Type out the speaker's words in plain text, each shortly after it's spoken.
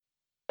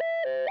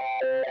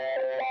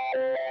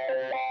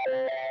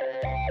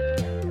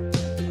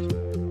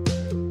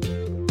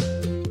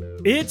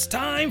It's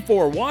time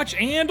for Watch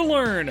and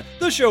Learn,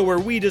 the show where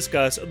we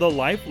discuss the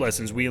life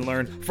lessons we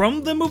learn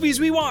from the movies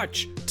we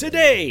watch.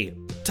 Today,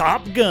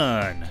 Top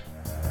Gun.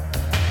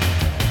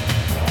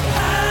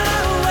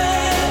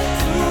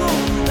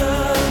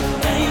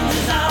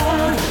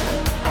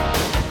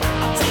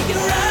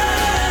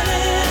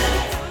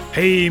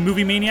 Hey,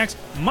 movie maniacs,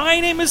 my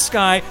name is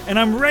Sky, and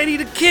I'm ready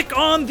to kick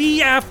on the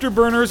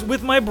afterburners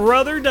with my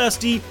brother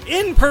Dusty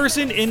in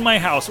person in my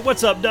house.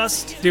 What's up,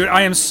 Dust? Dude,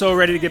 I am so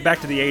ready to get back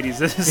to the 80s.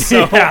 This is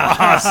so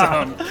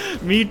awesome.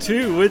 Me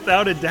too,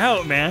 without a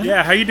doubt, man.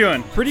 Yeah, how you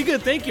doing? Pretty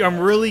good, thank you. I'm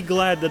really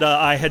glad that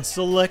I had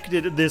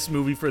selected this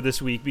movie for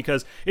this week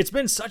because it's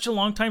been such a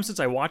long time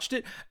since I watched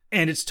it,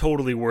 and it's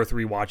totally worth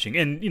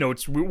rewatching. And, you know,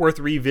 it's worth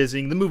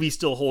revisiting. The movie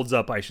still holds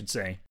up, I should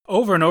say.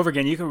 Over and over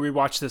again, you can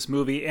rewatch this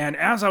movie, and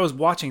as I was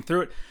watching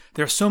through it,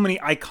 there are so many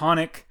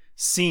iconic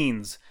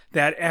scenes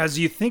that as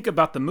you think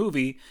about the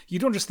movie, you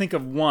don't just think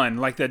of one,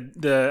 like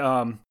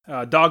the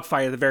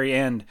dogfight at the very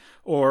end,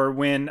 or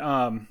when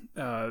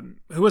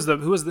who was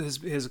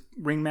his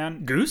ring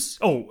man? Goose?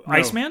 Oh, no.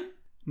 Iceman?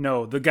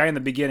 No, the guy in the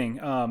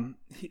beginning.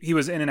 He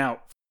was in and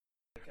out.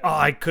 Oh,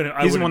 I couldn't.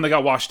 He's the one that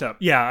got washed up.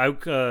 Yeah,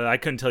 I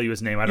couldn't tell you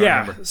his name. I don't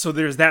remember. So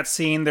there's that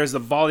scene. There's the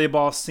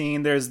volleyball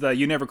scene. There's the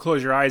 "You Never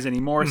Close Your Eyes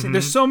Anymore" scene.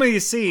 There's so many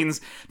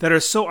scenes that are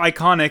so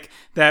iconic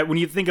that when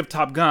you think of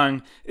Top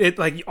Gun, it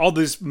like all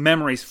these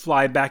memories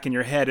fly back in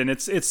your head, and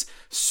it's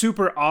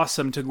super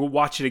awesome to go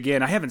watch it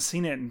again. I haven't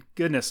seen it in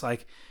goodness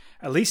like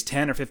at least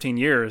 10 or 15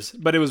 years,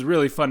 but it was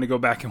really fun to go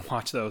back and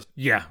watch those.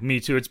 Yeah, me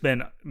too. It's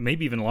been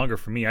maybe even longer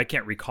for me. I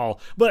can't recall.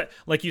 But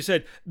like you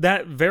said,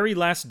 that very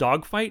last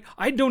dogfight,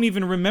 I don't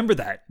even remember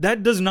that.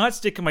 That does not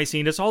stick in my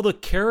scene. It's all the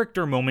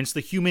character moments,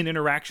 the human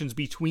interactions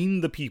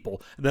between the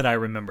people that I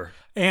remember.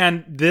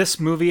 And this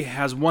movie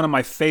has one of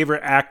my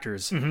favorite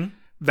actors.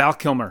 Val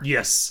Kilmer.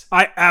 Yes.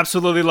 I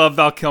absolutely love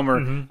Val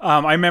Kilmer.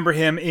 I remember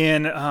him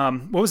in,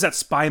 what was that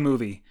spy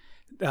movie?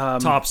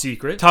 Top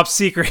Secret. Top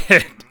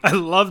Secret. I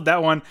loved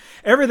that one.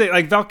 Everything,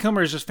 like Val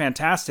Kilmer is just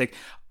fantastic.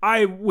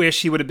 I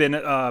wish he would have been,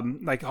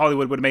 like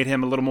Hollywood would have made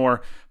him a little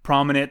more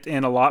prominent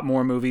in a lot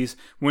more movies.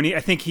 I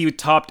think he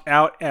topped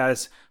out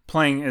as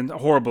playing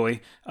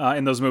horribly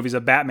in those movies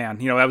of Batman.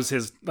 You know, that was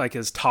his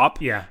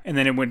top. Yeah. And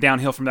then it went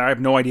downhill from there. I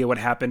have no idea what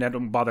happened. I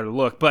don't bother to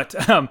look. But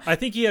I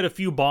think he had a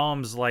few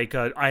bombs like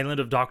Island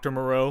of Dr.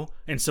 Moreau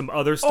and some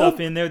other stuff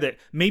in there that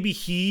maybe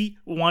he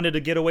wanted to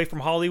get away from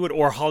Hollywood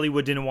or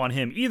Hollywood didn't want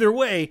him. Either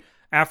way,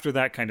 after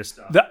that kind of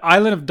stuff. The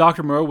Island of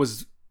Dr. Moreau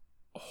was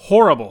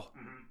horrible.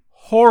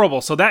 Horrible.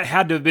 So that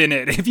had to have been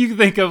it. If you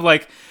think of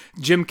like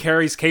Jim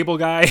Carrey's Cable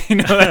Guy, you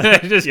know,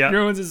 that just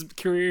ruins his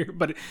career.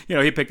 But, you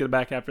know, he picked it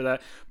back after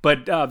that.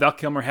 But Val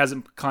Kilmer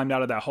hasn't climbed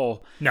out of that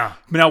hole. No.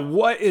 Now,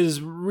 what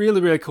is really,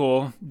 really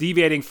cool,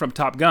 deviating from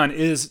Top Gun,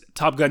 is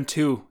Top Gun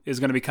 2 is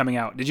going to be coming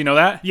out. Did you know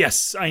that?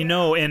 Yes, I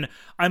know. And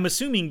I'm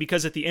assuming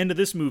because at the end of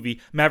this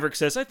movie, Maverick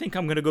says, I think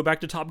I'm going to go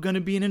back to Top Gun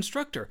and be an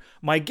instructor.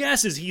 My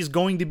guess is he's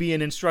going to be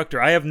an instructor.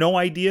 I have no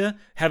idea,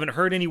 haven't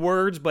heard any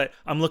words, but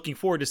I'm looking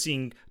forward to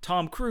seeing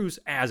Tom Cruise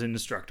as an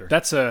instructor.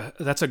 That's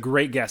a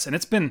great guess. And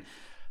it's been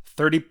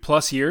 30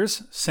 plus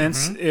years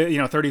since, 34,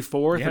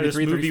 yeah, 33, this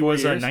movie 34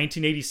 was years.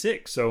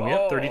 1986,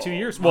 so 32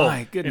 years. Well,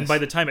 my goodness. And by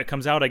the time it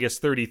comes out, I guess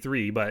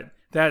 33, but...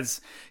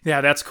 That's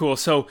cool.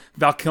 So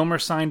Val Kilmer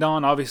signed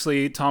on.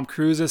 Obviously, Tom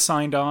Cruise is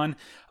signed on.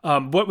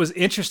 What was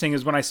interesting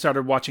is when I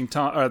started watching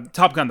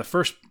Top Gun, the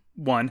first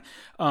one,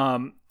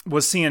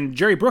 was seeing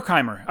Jerry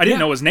Bruckheimer. I didn't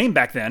know his name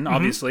back then,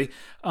 obviously.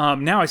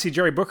 Now I see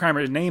Jerry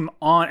Bruckheimer's name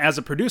on as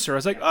a producer. I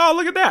was like, oh,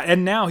 look at that.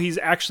 And now he's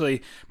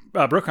actually,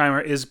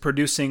 Bruckheimer is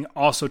producing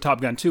also Top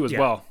Gun 2 as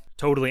well.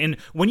 Totally. And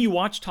when you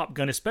watch Top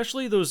Gun,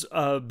 especially those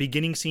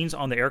beginning scenes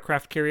on the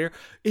aircraft carrier,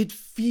 it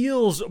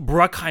feels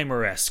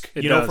Bruckheimer-esque.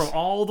 It know, does. from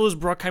all those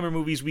Bruckheimer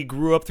movies we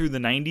grew up through the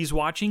 90s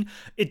watching,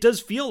 it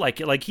does feel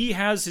like it. Like he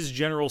has his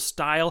general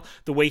style,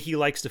 the way he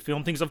likes to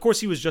film things. Of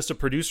course, he was just a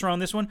producer on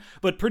this one,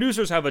 but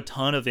producers have a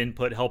ton of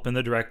input helping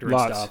the director and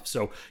stuff.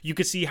 So you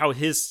could see how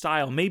his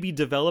style maybe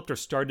developed or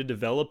started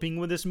developing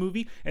with this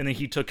movie, and then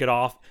he took it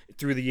off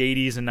through the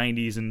 80s and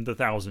 90s and the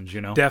thousands,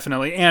 you know?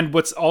 Definitely. And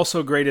what's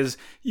also great is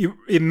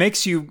it makes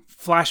you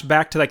flash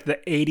back to like the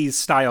 80s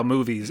style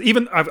movies.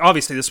 Even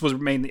obviously this was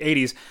made in the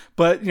 80s,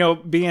 but you know,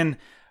 being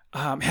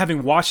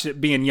having watched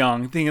it being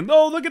young, thinking,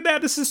 oh, look at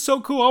that, this is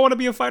so cool, I want to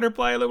be a fighter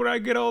pilot when I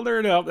get older,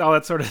 and all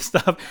that sort of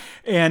stuff.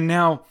 And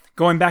now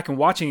going back and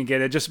watching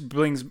again, it just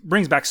brings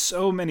back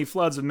so many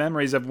floods of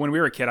memories of when we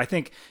were a kid. I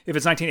think if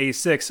it's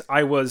 1986,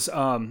 I was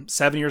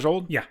 7 years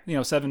old.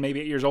 Yeah. 7,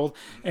 maybe 8 years old.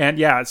 And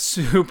yeah, it's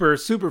super,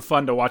 super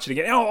fun to watch it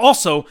again. And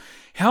also,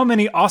 how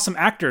many awesome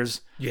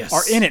actors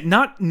are in it,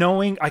 not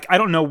knowing, like, I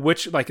don't know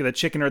which, like the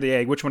chicken or the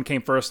egg, which one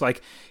came first.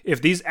 Like,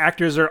 if these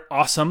actors are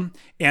awesome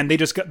and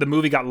the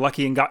movie got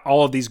lucky and got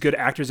all of these good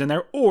actors in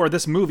there, or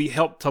this movie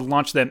helped to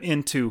launch them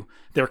into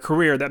their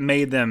career that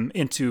made them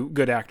into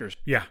good actors.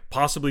 Yeah,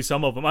 possibly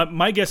some of them.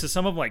 My guess is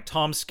some of them, like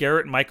Tom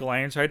Skerritt and Michael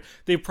Ironside,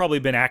 they've probably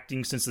been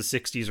acting since the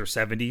 60s or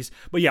 70s.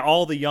 But yeah,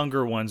 all the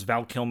younger ones,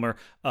 Val Kilmer,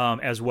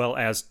 as well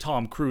as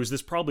Tom Cruise,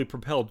 this probably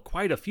propelled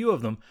quite a few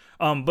of them.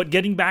 But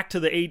getting back to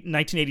the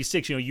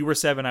 1986, you were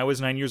 7, I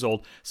was 9 years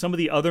old. Some of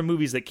the other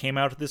movies that came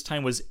out at this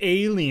time was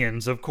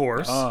Aliens, of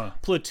course.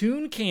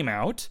 Platoon came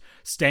out.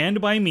 Stand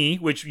By Me,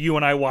 which you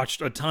and I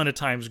watched a ton of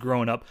times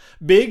growing up.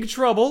 Big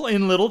Trouble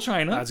in Little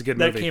China. That's a good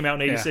movie. That came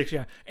out in 86,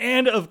 yeah.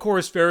 And, of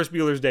course, Ferris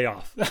Bueller's Day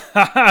Off.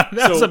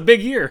 That was a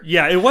big year.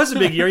 Yeah, it was a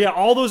big year. Yeah,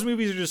 all those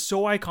movies are just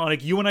so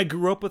iconic. You and I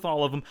grew up with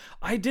all of them.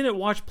 I didn't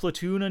watch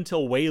Platoon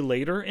until way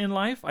later in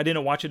life. I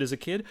didn't watch it as a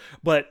kid,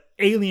 but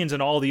Aliens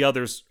and all the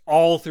others,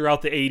 all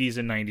throughout the 80s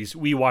and 90s,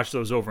 we watched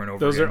those over and over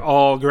Those again. are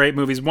all great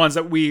movies. Ones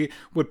that we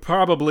would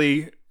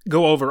probably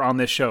go over on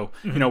this show,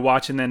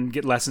 watch and then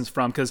get lessons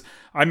from. Because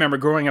I remember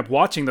growing up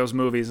watching those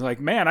movies, like,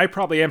 man, I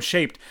probably am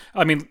shaped.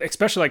 I mean,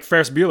 especially like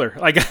Ferris Bueller.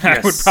 Like, yes.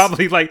 I would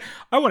probably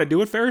I want to do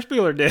what Ferris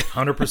Bueller did.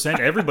 100%.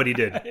 Everybody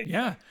did.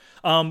 Yeah.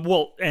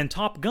 Well, and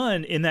Top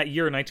Gun in that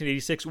year,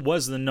 1986,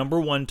 was the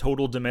 #1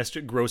 total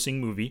domestic grossing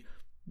movie.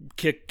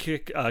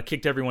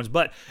 Kicked everyone's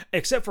butt,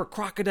 except for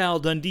Crocodile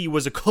Dundee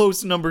was a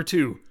close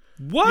 #2.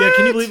 What? Yeah,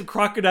 can you believe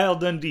Crocodile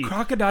Dundee?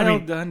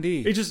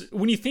 Dundee. It just,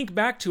 when you think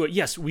back to it,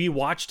 yes, we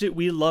watched it,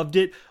 we loved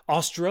it.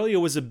 Australia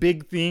was a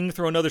big thing.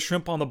 Throw another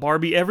shrimp on the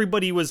Barbie.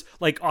 Everybody was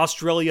like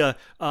Australia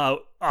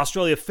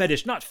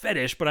fetish, not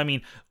fetish, but I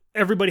mean,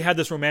 everybody had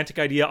this romantic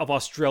idea of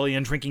Australia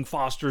and drinking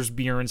Foster's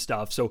beer and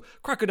stuff. So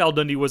Crocodile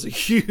Dundee was a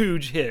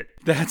huge hit.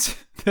 That's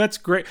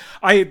great.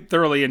 I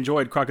thoroughly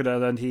enjoyed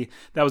Crocodile Dundee.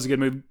 That was a good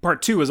movie.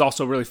 Part 2 is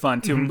also really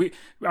fun too.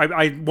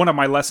 Mm-hmm. One of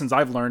my lessons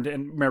I've learned,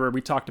 and remember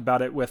we talked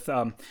about it with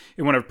in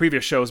one of the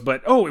previous shows,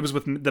 but it was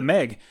with the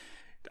Meg.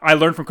 I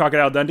learned from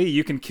Crocodile Dundee,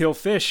 you can kill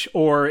fish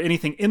or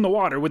anything in the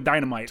water with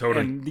dynamite.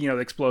 Totally. And, the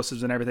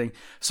explosives and everything.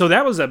 So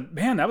that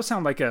would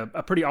sound like a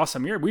pretty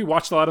awesome year. We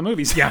watched a lot of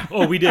movies. Yeah.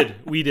 Oh, we did.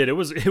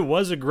 It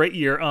was a great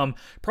year.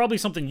 Probably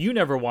something you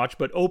never watched,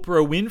 but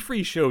Oprah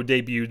Winfrey Show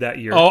debuted that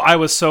year. Oh, I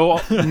was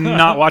so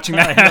not watching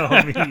that.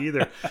 I know, me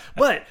either.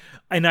 But,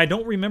 and I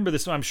don't remember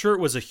this, so I'm sure it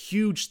was a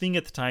huge thing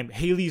at the time.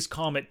 Halley's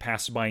Comet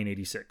passed by in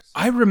 86.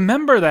 I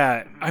remember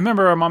that. I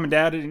remember our mom and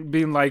dad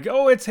being like,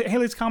 "Oh, it's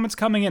Halley's Comet's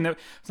coming," and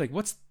it's like,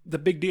 "What's the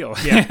big deal?"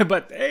 Yeah,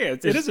 but hey,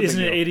 it is a big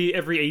isn't deal. it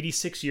every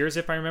 86 years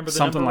if I remember the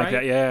something number like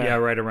right? that? Yeah, yeah,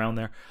 right around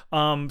there.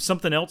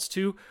 Something else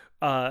too.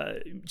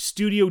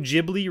 Studio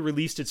Ghibli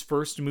released its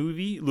first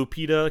movie,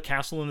 Lupita,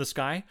 Castle in the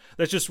Sky.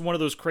 That's just one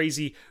of those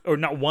crazy, or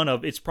not one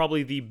of, it's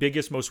probably the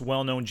biggest, most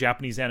well-known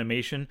Japanese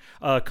animation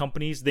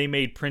companies. They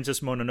made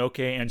Princess Mononoke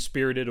and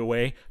Spirited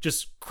Away.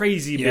 Just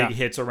crazy big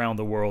hits around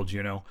the world, But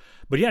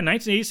yeah,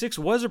 1986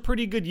 was a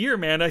pretty good year,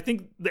 man. I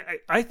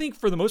think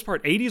for the most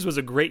part, 80s was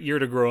a great year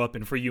to grow up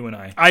in for you and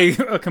I.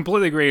 I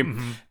completely agree.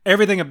 Mm-hmm.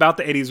 Everything about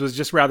the 80s was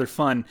just rather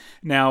fun.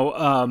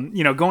 Now,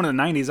 going to the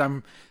 90s,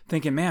 I'm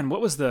thinking, man,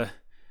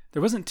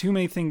 there wasn't too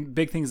many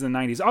big things in the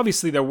 90s.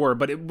 Obviously there were,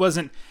 but it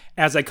wasn't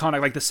as iconic.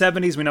 Like the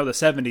 70s, we know the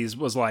 70s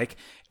was like.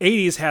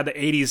 80s had the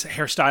 80s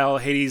hairstyle,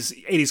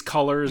 80s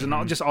colors, and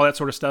all that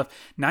sort of stuff.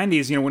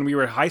 90s, when we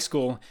were in high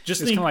school,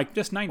 just kind of like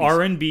just 90s.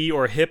 R&B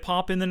or hip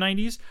hop in the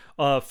 90s.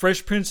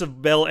 Fresh Prince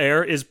of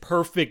Bel-Air is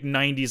perfect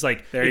 90s.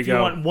 Like, there you if go.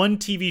 you want one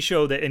TV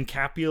show that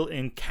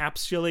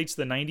encapsulates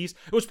the 90s,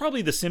 it was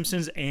probably The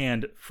Simpsons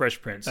and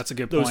Fresh Prince. That's a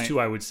good point. Those two,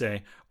 I would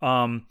say.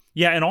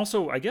 Yeah, and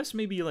also, I guess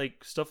maybe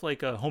like stuff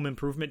like Home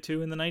Improvement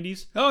too in the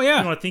 90s. Oh, yeah.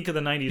 You want to think of the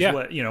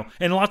 90s,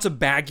 and lots of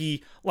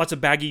baggy,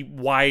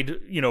 wide,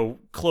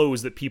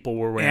 clothes that people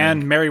were wearing.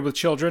 And Married with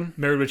Children.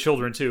 Married with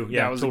Children too.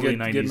 Yeah, that was totally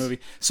a good movie.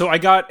 So I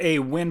got a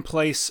Win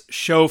Place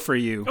show for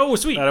you. Oh,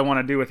 sweet. That I want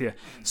to do with you.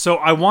 So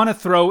I want to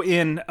throw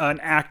in an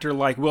actor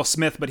like Will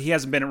Smith, but he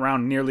hasn't been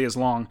around nearly as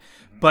long.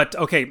 But,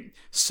 okay,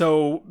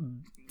 so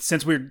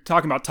since we're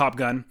talking about Top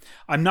Gun,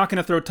 I'm not going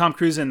to throw Tom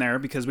Cruise in there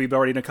because we've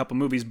already done a couple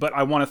movies, but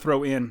I want to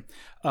throw in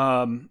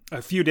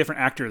a few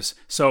different actors.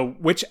 So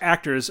which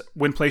actors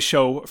Win Place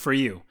show for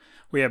you?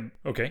 We have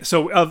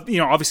So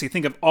obviously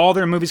think of all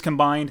their movies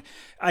combined.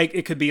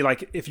 It could be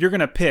like if you're going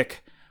to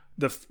pick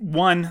the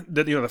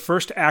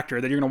first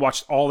actor that you're going to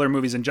watch all their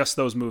movies and just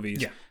those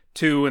movies. Yeah.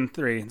 2 and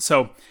 3.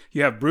 So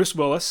you have Bruce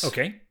Willis.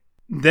 Okay.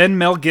 Then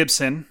Mel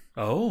Gibson.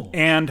 Oh.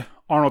 And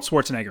Arnold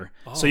Schwarzenegger.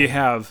 Oh. So you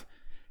have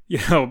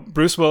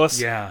Bruce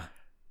Willis. Yeah.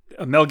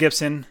 Mel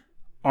Gibson,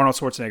 Arnold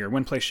Schwarzenegger.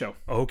 Win Place show.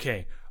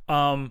 Okay.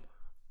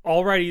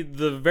 Alrighty.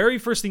 The very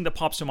first thing that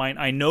pops to mind,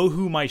 I know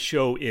who my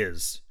show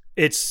is.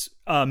 It's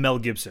Mel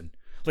Gibson.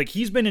 Like,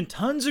 he's been in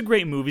tons of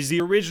great movies. The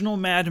original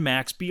Mad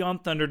Max,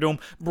 Beyond Thunderdome,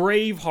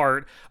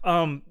 Braveheart.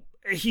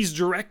 He's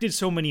directed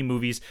so many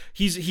movies.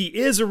 He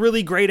is a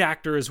really great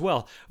actor as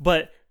well.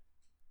 But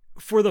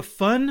for the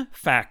fun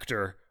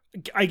factor,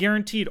 I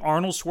guaranteed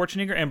Arnold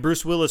Schwarzenegger and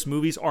Bruce Willis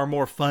movies are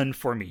more fun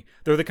for me.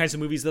 They're the kinds of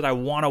movies that I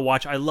want to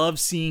watch. I love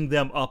seeing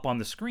them up on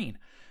the screen.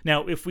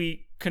 Now, if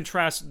we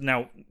contrast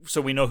so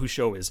we know who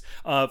show is.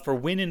 For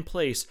Win in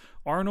Place,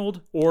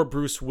 Arnold or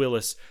Bruce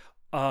Willis,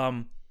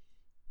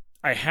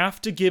 I have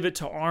to give it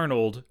to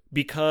Arnold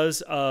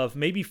because of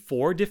maybe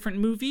 4 different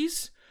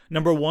movies.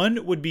 Number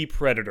 1 would be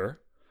Predator.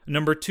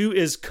 Number 2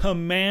 is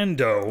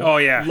Commando. Oh,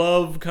 yeah.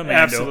 Love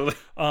Commando. Absolutely.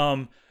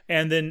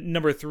 And then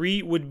number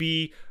 3 would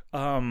be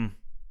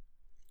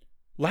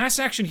Last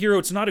Action Hero.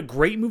 It's not a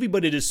great movie,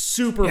 but it is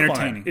super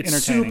fun. It's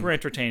super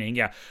entertaining,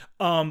 yeah.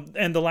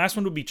 And the last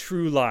one would be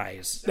True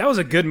Lies. That was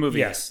a good movie.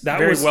 Yes,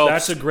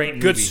 that's a great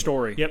movie. Good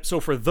story. Yep.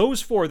 So for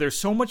those 4, they're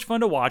so much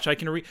fun to watch. I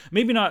can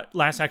maybe not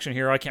Last Action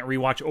Hero. I can't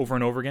rewatch over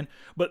and over again,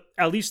 but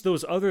at least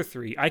those other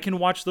 3, I can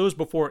watch those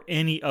before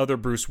any other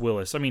Bruce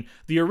Willis. I mean,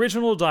 the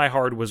original Die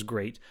Hard was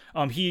great.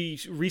 He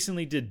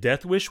recently did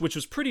Death Wish, which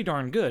was pretty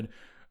darn good.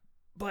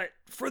 But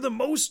for the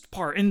most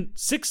part, in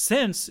Sixth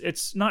Sense,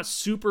 it's not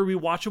super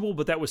rewatchable,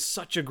 but that was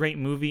such a great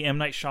movie, M.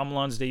 Night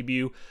Shyamalan's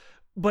debut.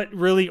 But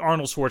really,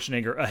 Arnold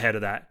Schwarzenegger ahead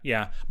of that,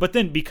 yeah. But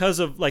then because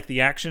of like the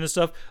action and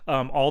stuff,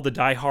 all the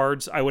Die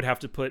Hards, I would have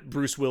to put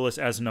Bruce Willis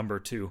as number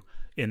 2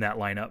 in that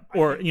lineup.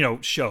 Or,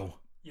 show.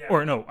 Yeah.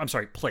 Or no, I'm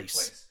sorry,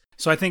 place.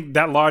 So I think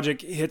that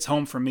logic hits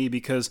home for me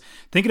because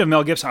thinking of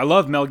Mel Gibson, I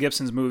love Mel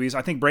Gibson's movies.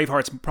 I think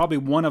Braveheart's probably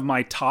one of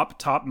my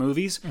top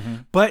movies. Mm-hmm.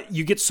 But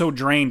you get so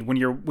drained when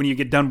you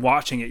get done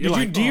watching it.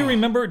 Do you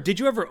remember?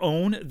 Did you ever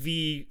own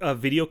the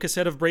video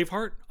cassette of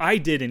Braveheart? I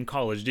did in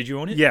college. Did you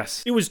own it?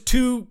 Yes. It was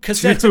 2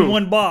 cassettes in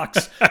one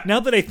box. Now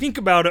that I think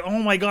about it,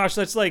 oh my gosh,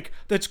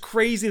 that's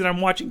crazy that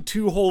I'm watching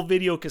 2 whole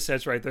video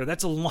cassettes right there.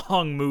 That's a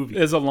long movie.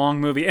 It is a long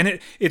movie, and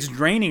it's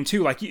draining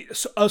too. Like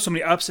so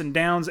many ups and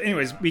downs.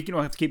 Anyways, we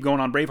don't have to keep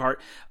going on Braveheart.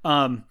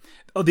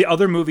 The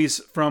other movies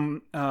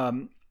from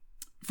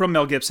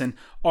Mel Gibson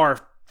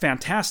are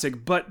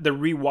fantastic, but they're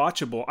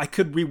rewatchable. I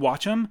could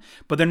rewatch them,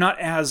 but they're not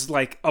as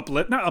like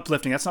not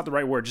uplifting. That's not the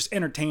right word. Just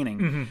entertaining.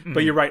 Mm-hmm.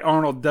 But you're right.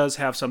 Arnold does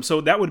have some. So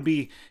that would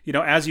be,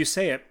 as you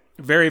say it,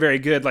 very, very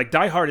good. Like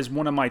Die Hard is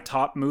one of my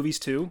top movies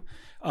too,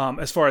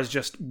 as far as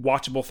just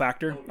watchable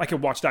factor. I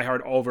could watch Die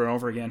Hard over and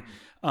over again,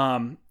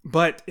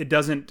 but it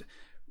doesn't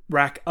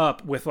rack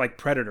up with like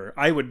Predator.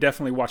 I would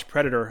definitely watch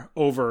Predator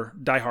over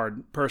Die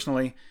Hard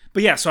personally.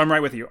 But yeah, so I'm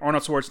right with you.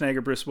 Arnold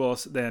Schwarzenegger, Bruce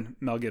Willis, then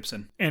Mel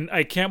Gibson. And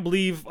I can't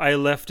believe I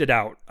left it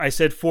out. I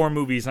said 4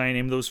 movies. I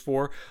named those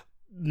 4.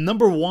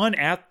 Number 1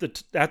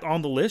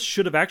 on the list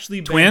should have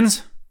actually been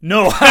Twins.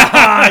 No,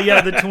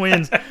 yeah, the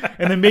twins.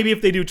 And then maybe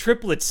if they do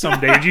triplets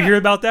someday. Did you hear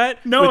about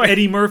that? No. With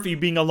Eddie Murphy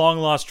being a long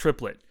lost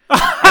triplet.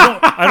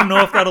 I don't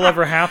know if that'll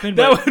ever happen,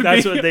 but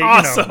that's what they,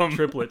 awesome.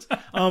 Triplets.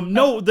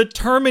 No, the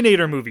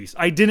Terminator movies.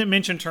 I didn't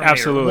mention Terminator.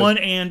 Absolutely. 1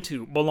 and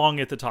 2 belong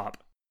at the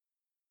top.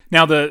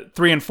 Now the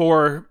 3 and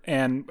 4,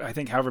 and I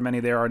think however many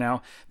there are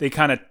now, they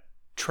kind of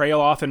trail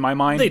off in my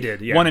mind. They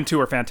did, yeah. 1 and 2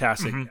 are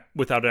fantastic. Mm-hmm.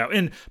 Without a doubt.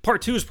 And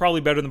part 2 is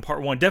probably better than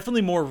part 1.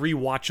 Definitely more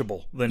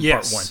rewatchable than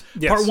part 1.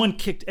 Yes. Part 1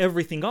 kicked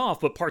everything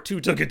off, but part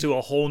 2 took it to a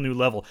whole new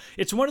level.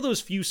 It's one of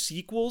those few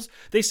sequels.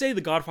 They say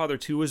The Godfather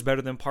 2 is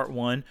better than part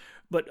 1,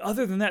 but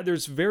other than that,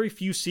 there's very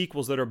few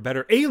sequels that are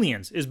better.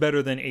 Aliens is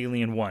better than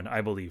Alien 1,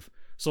 I believe.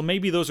 So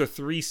maybe those are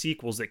 3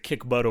 sequels that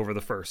kick butt over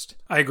the first.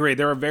 I agree.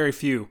 There are very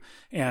few,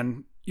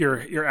 and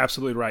you're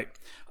absolutely right.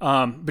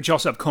 But you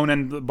also have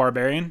Conan the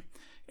Barbarian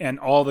and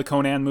all the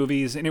Conan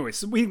movies.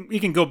 Anyways, we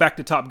can go back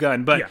to Top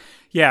Gun, but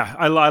yeah,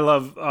 I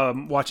love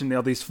watching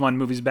all these fun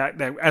movies back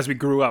as we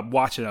grew up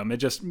watching them. It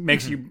just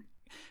makes you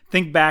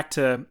think back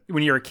to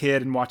when you were a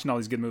kid and watching all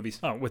these good movies.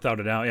 Oh,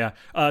 without a doubt,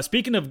 yeah.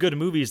 Speaking of good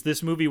movies,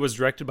 this movie was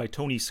directed by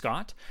Tony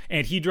Scott,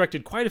 and he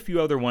directed quite a few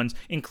other ones,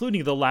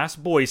 including The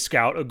Last Boy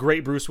Scout, a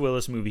great Bruce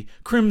Willis movie,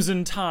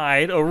 Crimson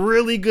Tide, a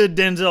really good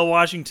Denzel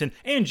Washington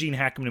and Gene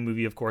Hackman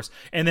movie, of course,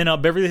 and then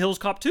Beverly Hills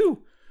Cop 2,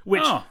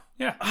 which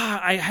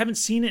I haven't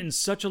seen it in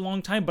such a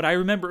long time, but I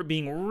remember it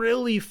being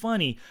really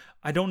funny.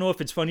 I don't know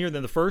if it's funnier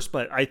than the first,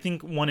 but I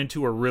think 1 and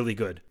 2 are really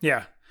good.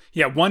 Yeah.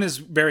 1 is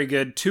very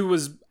good. 2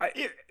 was...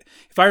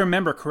 if I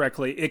remember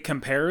correctly, it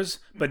compares,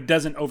 but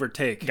doesn't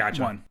overtake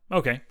 1.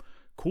 Okay.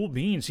 Cool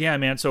beans. Yeah,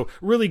 man. So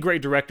really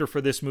great director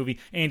for this movie.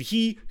 And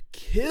he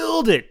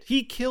killed it.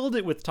 He killed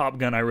it with Top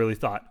Gun, I really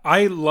thought.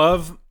 I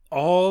love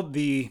all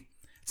the...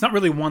 It's not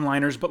really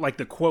one-liners, but like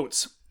the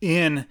quotes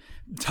in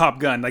Top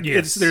Gun. Like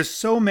there's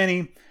so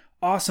many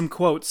awesome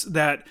quotes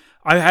that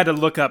I had to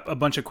look up a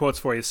bunch of quotes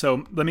for you.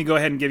 So let me go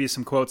ahead and give you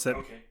some quotes that...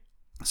 Okay.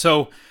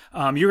 So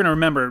you're going to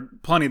remember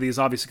plenty of these,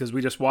 obviously, because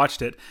we just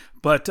watched it.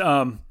 But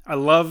I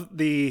love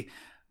the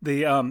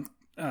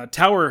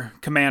tower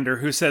commander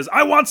who says,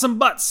 "I want some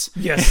butts."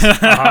 Yes.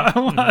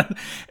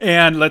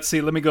 And let's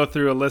see. Let me go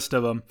through a list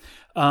of them.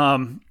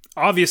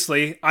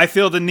 Obviously, I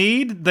feel the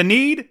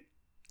need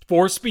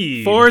for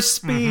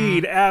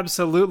speed.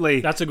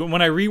 Absolutely. That's a good.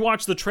 When I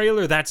rewatch the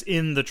trailer, that's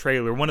in the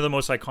trailer. One of the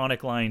most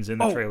iconic lines in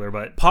the trailer.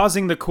 But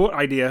pausing the quote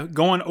idea,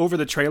 going over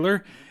the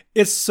trailer.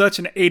 It's such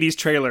an 80s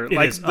trailer. It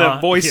like is. the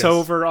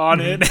voiceover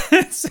on it.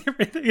 It's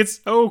everything. It's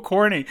so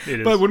corny.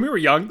 But when we were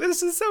young,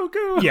 this is so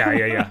cool.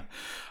 Yeah.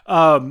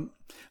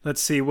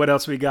 Let's see what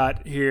else we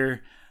got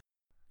here.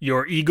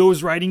 Your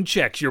ego's writing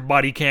checks your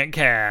body can't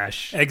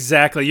cash.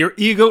 Exactly. Your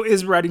ego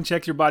is writing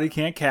checks your body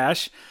can't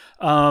cash.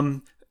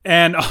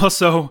 And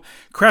also,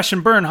 crash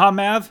and burn, huh,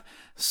 Mav?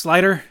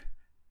 Slider,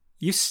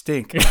 You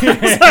stink.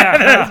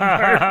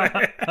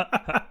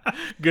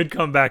 Good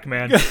comeback,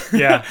 man.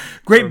 Yeah.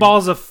 Great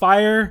balls of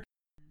fire.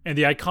 And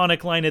the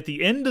iconic line at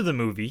the end of the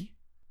movie,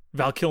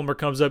 Val Kilmer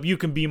comes up, "You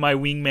can be my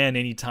wingman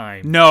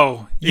anytime."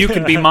 No, you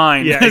can be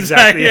mine. Yeah,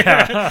 exactly.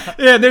 Yeah.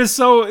 Yeah, there's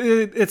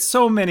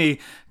so many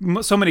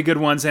good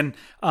ones. And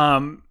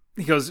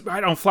he goes, "I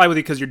don't fly with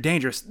you because you're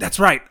dangerous." That's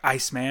right,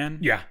 Iceman.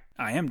 Yeah.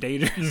 I am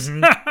dangerous.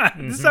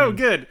 So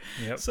good.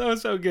 Yep.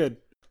 So good.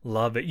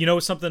 Love it. You know,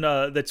 something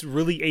that's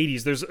really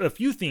 80s. There's a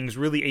few things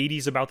really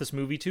 80s about this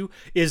movie, too,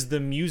 is the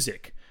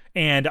music.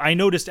 And I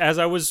noticed as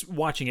I was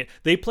watching it,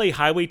 they play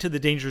Highway to the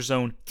Danger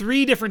Zone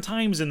 3 different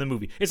times in the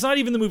movie. It's not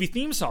even the movie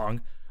theme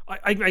song.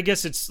 I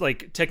guess it's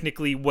like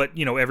technically what,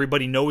 you know,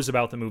 everybody knows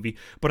about the movie.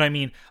 But I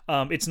mean,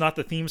 it's not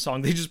the theme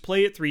song. They just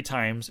play it 3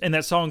 times. And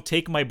that song,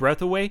 Take My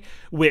Breath Away,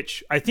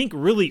 which I think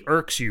really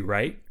irks you,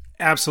 right?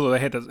 Absolutely.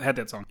 I had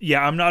that song.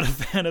 Yeah, I'm not a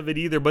fan of it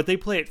either, but they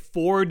play it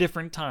 4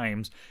 different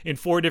times in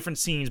 4 different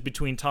scenes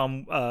between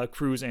Tom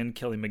Cruise and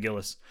Kelly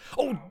McGillis.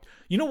 Oh,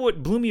 you know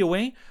what blew me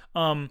away?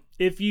 When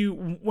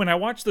I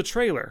watched the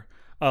trailer,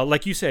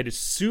 like you said, it's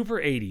super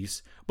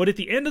 80s, but at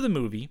the end of the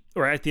movie,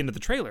 or at the end of the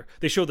trailer,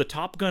 they show the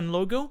Top Gun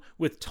logo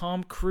with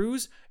Tom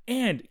Cruise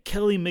and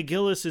Kelly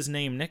McGillis'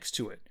 name next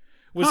to it.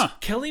 Was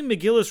Kelly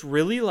McGillis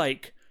really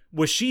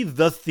was she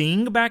the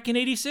thing back in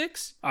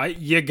 86?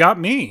 You got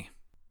me.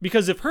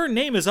 Because if her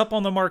name is up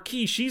on the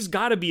marquee, she's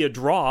got to be a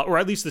draw, or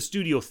at least the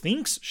studio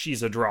thinks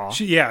she's a draw.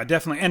 Yeah,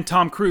 definitely. And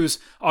Tom Cruise,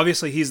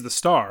 obviously, he's the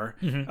star.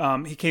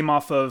 Mm-hmm. He came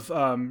off of...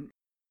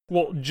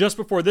 well, just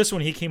before this one,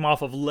 he came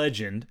off of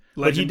Legend.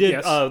 But he did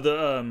yes.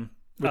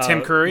 With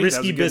Tim Curry.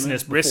 Risky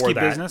Business before Risky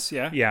that. Business,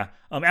 yeah. Yeah.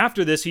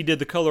 After this, he did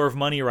The Color of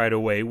Money right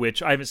away,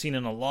 which I haven't seen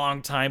in a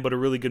long time, but a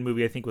really good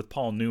movie, I think, with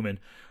Paul Newman.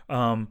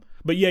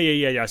 But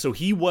yeah. So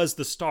he was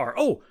the star.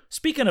 Oh,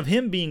 speaking of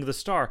him being the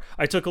star,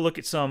 I took a look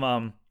at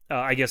some...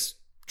 I guess,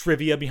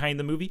 trivia behind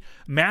the movie.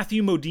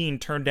 Matthew Modine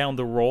turned down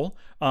the role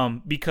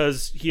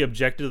because he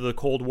objected to the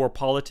Cold War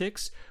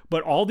politics,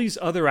 but all these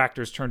other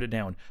actors turned it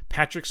down.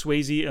 Patrick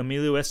Swayze,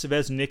 Emilio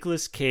Estevez,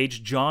 Nicolas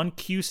Cage, John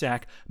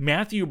Cusack,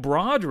 Matthew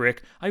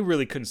Broderick. I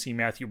really couldn't see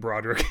Matthew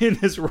Broderick in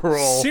this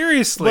role.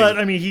 Seriously? But,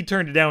 I mean, he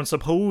turned it down,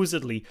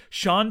 supposedly.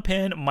 Sean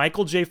Penn,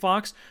 Michael J.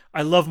 Fox.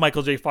 I love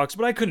Michael J. Fox,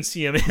 but I couldn't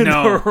see him in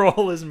the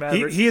role as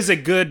Maverick. He is a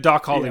good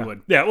Doc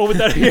Hollywood. Yeah, well, with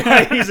that,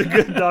 yeah, he's a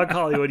good Doc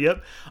Hollywood,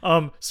 yep.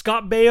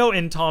 Scott Baio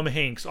and Tom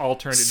Hanks all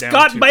turned it down,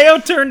 Scott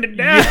Baio turned it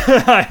down?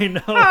 Yeah, I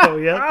know,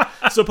 yeah.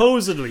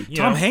 Supposedly.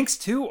 Tom Hanks,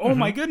 too? Oh,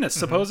 my goodness,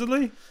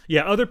 supposedly?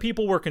 Yeah, other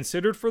people were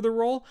considered for the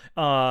role,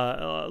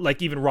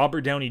 like even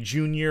Robert Downey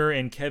Jr.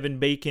 and Kevin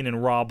Bacon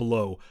and Rob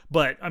Lowe.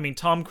 But, I mean,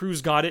 Tom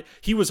Cruise got it.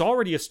 He was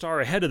already a star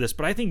ahead of this,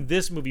 but I think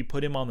this movie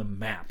put him on the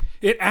map.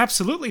 It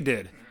absolutely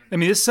did. I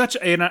mean, it's such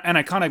an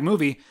iconic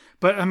movie,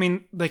 but I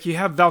mean, like you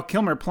have Val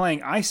Kilmer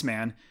playing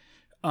Iceman,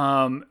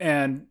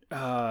 and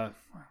I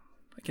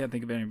can't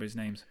think of anybody's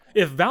names.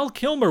 If Val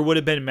Kilmer would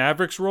have been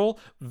Maverick's role,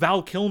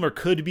 Val Kilmer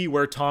could be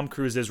where Tom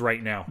Cruise is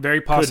right now. Very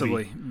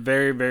possibly.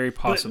 Very, very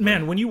possibly. But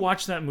man, when you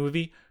watch that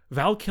movie,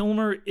 Val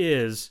Kilmer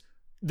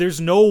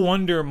there's no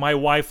wonder my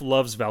wife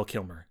loves Val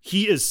Kilmer.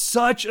 He is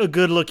such a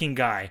good-looking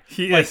guy.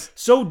 He is.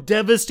 So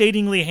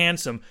devastatingly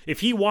handsome.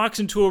 If he walks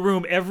into a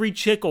room, every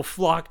chick will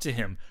flock to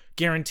him.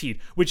 Guaranteed,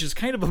 which is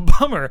kind of a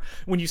bummer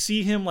when you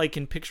see him like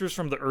in pictures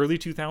from the early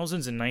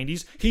 2000s and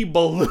 90s. He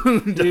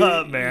ballooned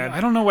up, man.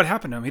 I don't know what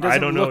happened to him. He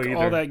doesn't look either.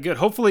 all that good.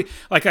 Hopefully,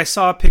 like I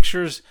saw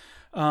pictures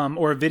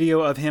or a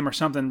video of him or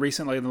something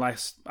recently in the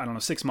last,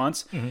 6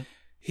 months. Mm-hmm.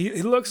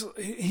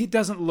 He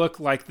doesn't look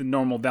like the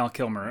normal Val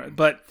Kilmer,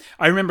 but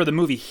I remember the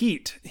movie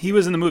Heat. He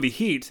was in the movie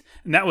Heat,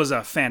 and that was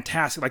a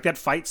fantastic, like that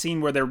fight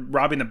scene where they're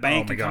robbing the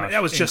bank. Oh my gosh,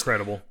 that was just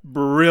incredible,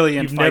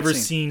 brilliant. You've never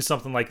seen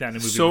something like that in a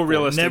movie. So before.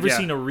 realistic. Never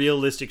seen a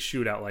realistic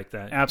shootout like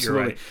that.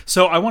 Absolutely. Right.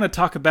 So I want to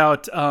talk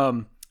about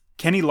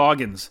Kenny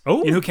Loggins.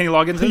 Oh, you know who Kenny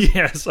Loggins is?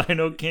 Yes, I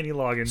know Kenny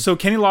Loggins. So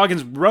Kenny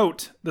Loggins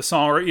wrote the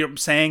song, or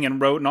sang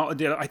and wrote, and all.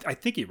 I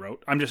think he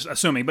wrote. I'm just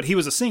assuming, but he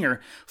was a singer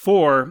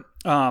for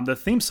the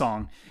theme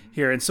song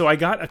here. And so I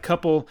got a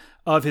couple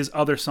of his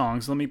other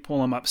songs. Let me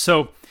pull them up.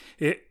 So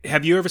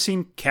have you ever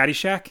seen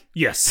Caddyshack?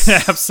 Yes.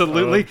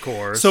 Absolutely. Of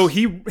course. So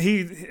he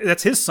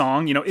that's his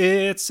song,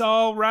 It's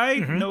All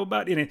Right. Mm-hmm.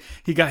 Nobody. And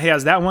he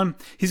has that one.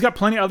 He's got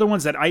plenty of other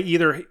ones that I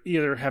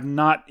either have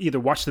not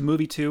watched the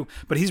movie to,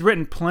 but he's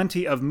written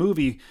plenty of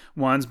movie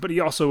ones, but he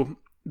also,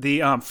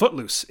 the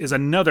Footloose is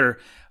another,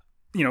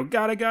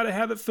 gotta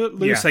have it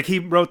footloose. Yeah. Like he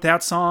wrote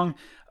that song.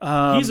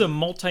 He's a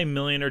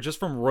multimillionaire just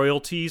from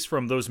royalties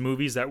from those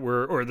movies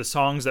or the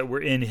songs that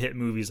were in hit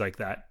movies like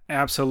that.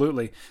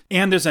 Absolutely.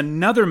 And there's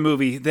another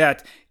movie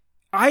that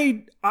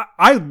I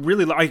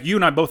really like. You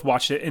and I both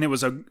watched it, and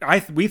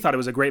we thought it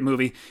was a great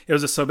movie. It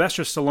was a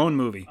Sylvester Stallone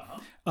movie.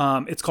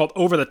 It's called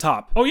Over the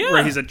Top. Oh yeah,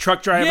 where he's a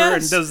truck driver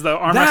and does the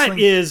arm wrestling.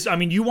 That is,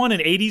 you want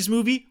an '80s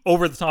movie?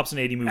 Over the Top's an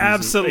 '80s movie.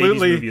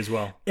 Absolutely, 80s movie as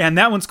well. And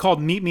that one's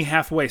called Meet Me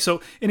Halfway. So,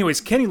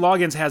 anyways, Kenny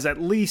Loggins has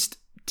at least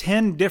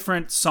 10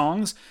 different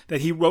songs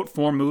that he wrote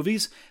for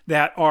movies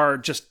that are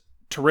just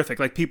terrific.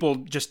 Like people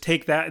just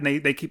take that and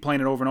they keep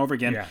playing it over and over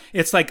again. Yeah.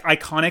 It's like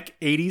iconic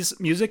 80s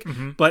music.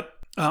 But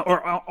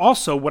or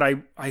also what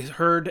I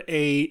heard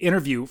a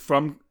interview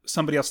from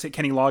somebody else,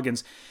 Kenny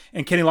Loggins,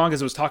 and Kenny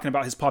Loggins was talking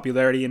about his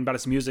popularity and about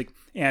his music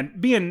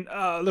and being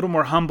a little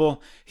more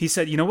humble. He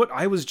said, you know what,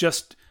 I was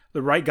just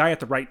the right guy at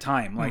the right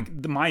time.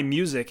 Like my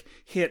music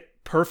hit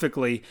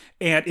perfectly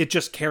and it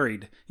just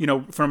carried,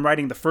 from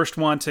writing the first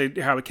one to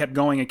how it kept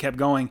going and kept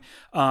going.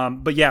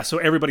 But yeah, so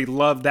everybody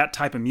loved that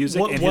type of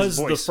music. What and was his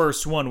voice. the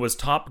first one? Was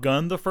Top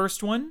Gun the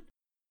first one?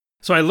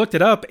 So I looked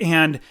it up,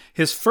 and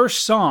his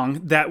first song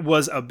that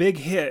was a big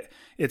hit,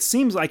 it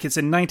seems like it's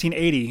in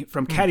 1980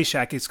 from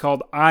Caddyshack. It's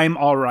called I'm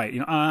All Right.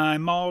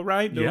 I'm All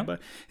Right. Yeah.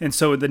 And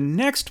so the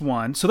next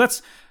one, so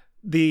that's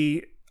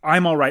the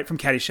I'm All Right from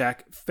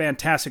Caddyshack.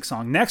 Fantastic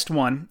song. Next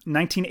one,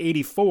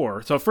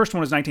 1984. So the first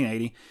one was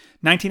 1980.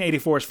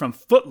 1984 is from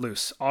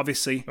Footloose,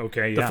 obviously.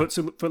 Okay, The yeah.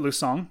 Footloose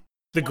song.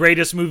 The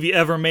greatest movie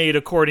ever made,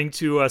 according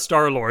to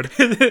Star-Lord.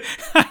 And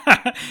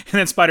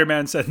then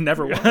Spider-Man said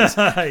never was.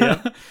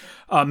 Yeah.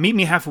 Meet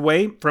Me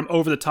Halfway from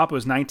Over the Top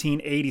was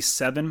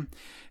 1987.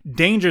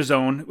 Danger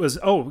Zone was,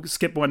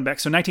 skip one back.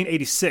 So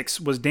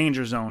 1986 was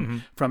Danger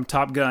Zone from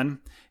Top Gun.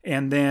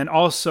 And then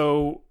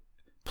also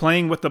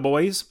Playing with the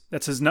Boys.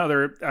 That's his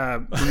another,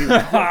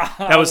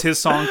 that was his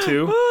song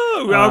too.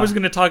 I was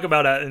going to talk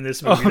about that in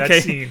this movie, okay.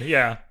 that scene.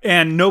 Yeah.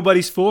 And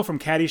Nobody's Fool from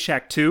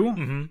Caddyshack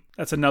 2.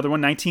 That's another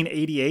one,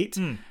 1988.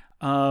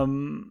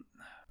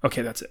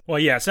 Okay, that's it. Well,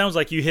 yeah, it sounds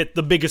like you hit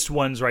the biggest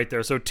ones right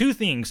there. So 2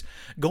 things.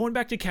 Going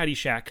back to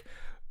Caddyshack,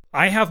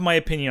 I have my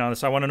opinion on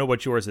this. I want to know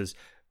what yours is.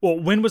 Well,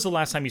 when was the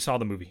last time you saw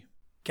the movie?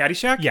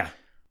 Caddyshack? Yeah.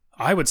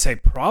 I would say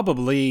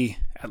probably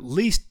at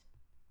least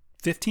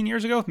 15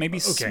 years ago, maybe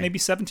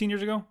 17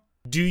 years ago.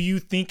 Do you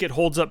think it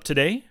holds up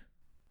today?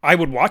 I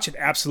would watch it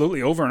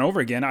absolutely over and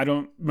over again. I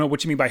don't know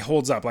what you mean by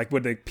holds up. Like,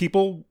 would the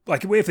people,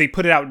 like, if they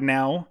put it out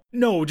now?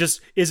 No, just,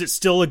 is it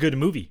still a good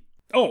movie?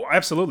 Oh,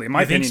 absolutely. In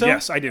my opinion, so?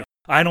 yes, I do.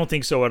 I don't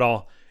think so at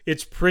all.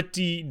 It's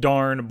pretty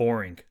darn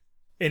boring.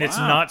 And it's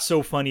not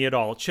so funny at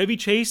all. Chevy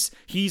Chase,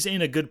 he's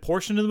in a good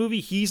portion of the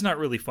movie. He's not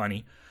really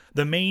funny.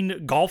 The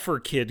main golfer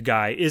kid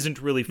guy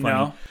isn't really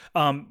funny.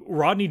 No.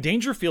 Rodney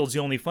Dangerfield's the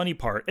only funny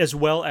part, as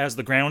well as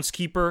the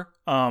groundskeeper.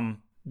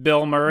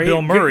 Bill Murray.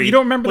 You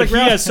don't remember he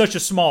has such a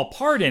small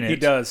part in it. He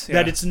does. Yeah.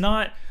 That it's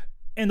not...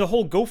 And the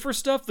whole gopher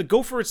stuff, the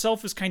gopher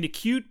itself is kind of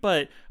cute,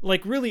 but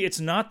like really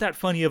it's not that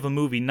funny of a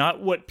movie,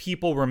 not what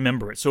people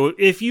remember it. So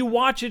if you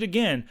watch it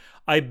again,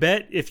 I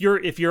bet if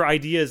your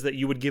idea is that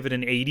you would give it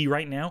an 80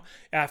 right now,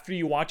 after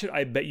you watch it,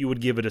 I bet you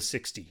would give it a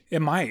 60.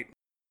 It might.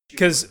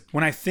 Because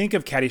when I think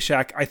of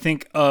Caddyshack, I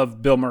think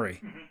of Bill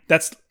Murray.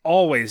 That's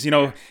always,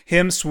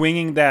 him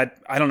swinging that,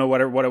 I don't know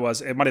what it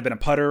was. It might have been a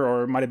putter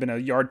or it might have been a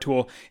yard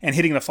tool and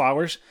hitting the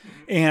flowers.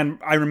 And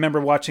I remember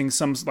watching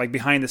some like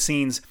behind the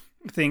scenes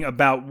thing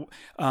about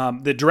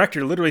the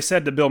director literally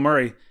said to Bill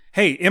Murray,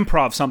 hey,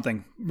 improv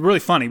something really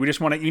funny. We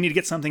just you need to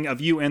get something of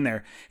you in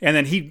there. And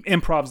then he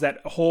improvs that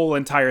whole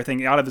entire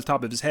thing out of the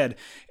top of his head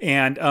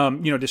and,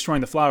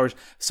 destroying the flowers.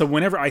 So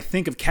whenever I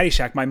think of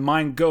Caddyshack, my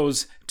mind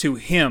goes to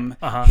him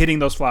hitting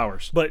those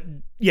flowers. But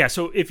yeah,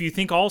 so if you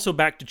think also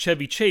back to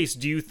Chevy Chase,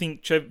 do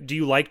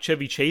you like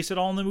Chevy Chase at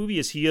all in the movie?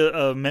 Is he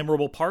a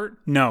memorable part?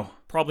 No.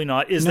 Probably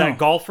not. Is that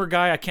golfer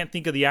guy? I can't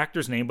think of the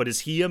actor's name, but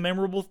is he a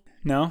memorable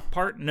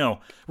part? No.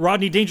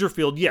 Rodney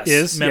Dangerfield, yes.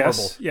 Is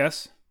memorable.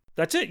 Yes.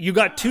 That's it. You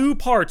got 2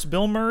 parts,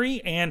 Bill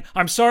Murray, and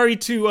I'm sorry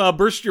to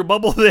burst your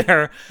bubble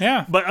there.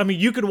 Yeah. But, I mean,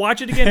 you could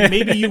watch it again, and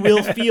maybe you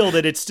will feel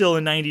that it's still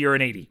a 90 or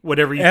an 80,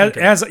 whatever you think.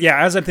 As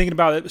I'm thinking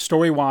about it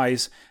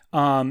story-wise,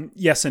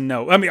 yes and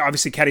no. I mean,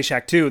 obviously,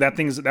 Caddyshack 2,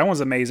 that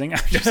one's amazing. I'm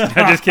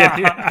just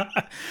kidding.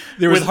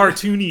 There was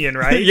Hartoonian,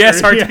 right?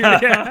 Yes, Hartoonian.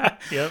 Yeah.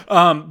 Yep.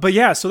 But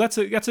yeah, so that's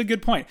a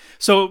good point.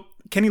 So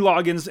Kenny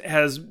Loggins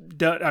has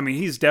done, I mean,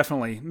 he's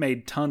definitely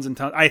made tons and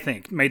tons, I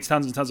think, made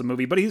tons and tons of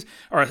money,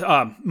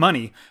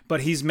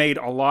 but he's made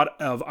a lot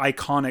of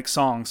iconic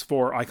songs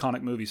for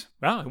iconic movies.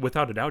 Wow,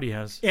 without a doubt he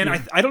has. And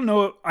I don't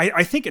know,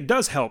 I think it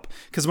does help,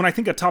 because when I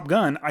think of Top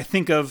Gun, I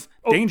think of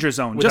Danger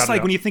Zone. Just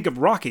like when you think of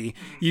Rocky,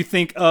 you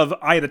think of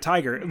Eye of the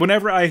Tiger.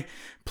 Whenever I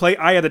play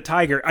Eye of the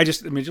Tiger, I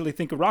just immediately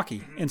think of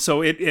Rocky. And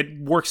so it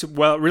works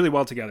really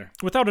well together.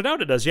 Without a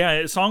doubt it does,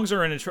 yeah. Songs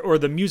are, or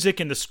the music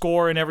and the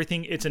score and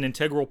everything, it's an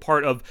integral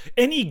part of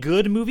any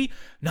good movie.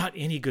 Not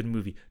any good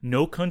movie.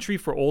 No Country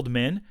for Old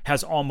Men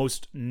has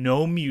almost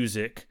no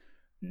music,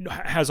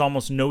 has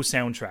almost no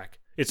soundtrack.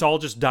 It's all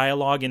just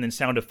dialogue and then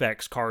sound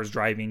effects, cars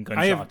driving,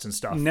 gunshots and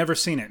stuff. Never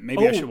seen it.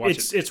 Maybe I should watch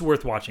it. It's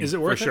worth watching. Is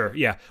it worth it? For sure,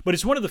 yeah. But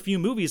it's one of the few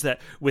movies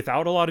that,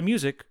 without a lot of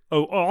music,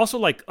 also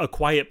like A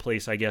Quiet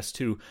Place, I guess,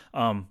 too.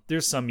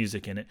 There's some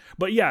music in it.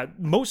 But yeah,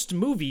 most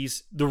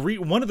movies,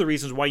 one of the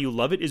reasons why you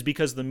love it is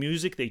because the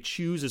music they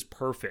choose is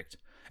perfect.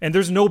 And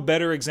there's no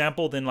better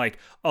example than like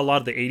a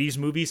lot of the 80s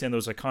movies and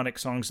those iconic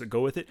songs that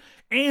go with it.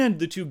 And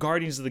the 2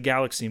 Guardians of the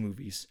Galaxy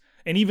movies.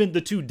 And even the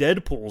 2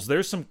 Deadpools.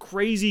 There's some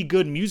crazy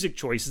good music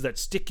choices that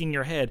stick in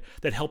your head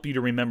that help you to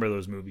remember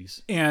those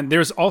movies. And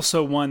there's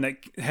also one that...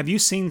 Have you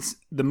seen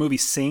the movie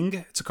Sing?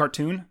 It's a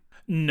cartoon.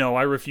 No,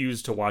 I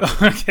refuse to watch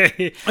it.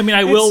 Okay. I mean,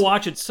 I will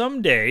watch it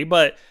someday,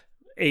 but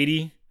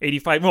 80,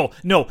 85. Well,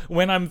 no,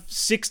 when I'm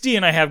 60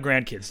 and I have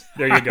grandkids.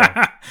 There you go.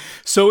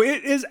 So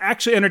it is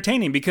actually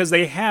entertaining because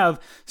they have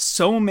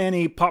so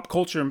many pop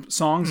culture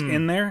songs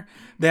in there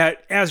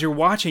that as you're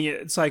watching it,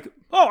 it's like,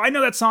 oh, I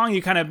know that song.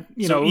 You kind of,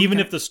 So even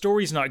if the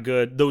story's not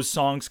good, those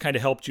songs kind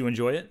of helped you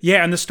enjoy it?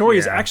 yeah, and the story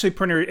is Yeah. actually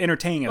pretty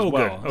entertaining as Oh,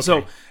 well. good. Okay.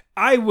 So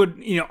I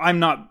would, I'm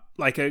not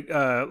like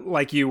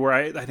like you, where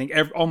I think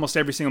almost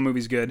every single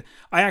movie's good.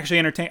 I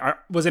actually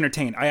was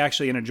entertained. I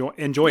actually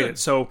enjoyed it.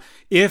 So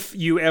if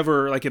you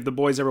ever, like, if the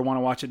boys ever want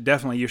to watch it,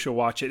 definitely you should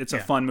watch it. It's a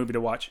fun movie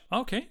to watch.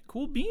 Okay,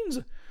 cool beans.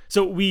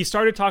 So we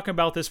started talking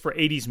about this for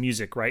 80s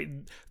music, right?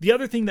 The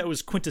other thing that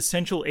was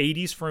quintessential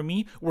 80s for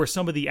me were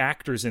some of the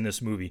actors in this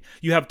movie.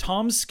 You have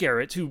Tom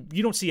Skerritt, who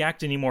you don't see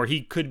act anymore.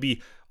 He could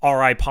be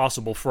R.I.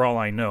 Possible for all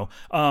I know.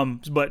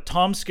 But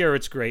Tom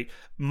Skerritt's great.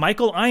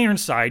 Michael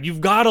Ironside,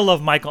 you've got to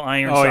love Michael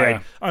Ironside. Oh,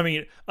 yeah. I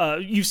mean,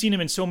 you've seen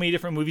him in so many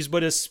different movies,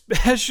 but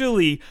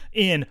especially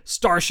in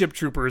Starship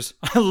Troopers.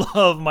 I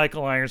love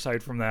Michael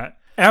Ironside from that.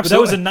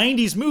 Absolutely. But that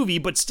was a 90s movie,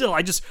 but still,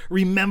 I just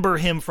remember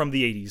him from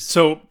the 80s.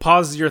 So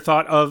pause your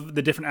thought of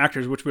the different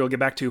actors, which we'll get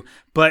back to.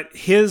 But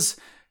his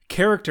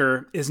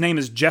character, his name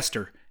is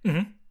Jester.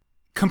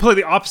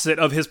 Completely opposite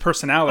of his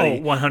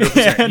personality. Oh,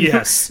 100%.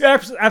 Yes.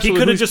 Absolutely. He could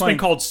have Who's just playing? been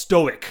called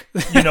Stoic,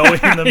 in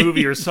the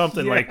movie or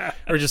something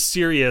or just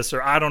serious,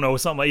 or I don't know,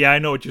 something like, yeah, I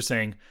know what you're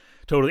saying.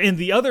 Totally. And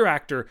the other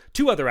actor,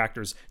 two other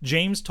actors,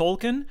 James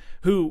Tolkien,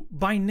 who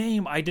by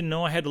name, I didn't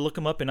know, I had to look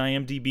him up in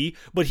IMDb,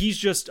 but he's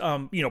just,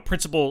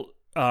 Principal,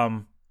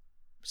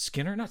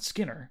 Skinner? Not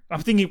Skinner.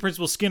 I'm thinking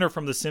Principal Skinner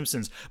from The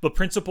Simpsons, but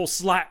Principal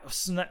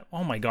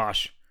oh my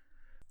gosh.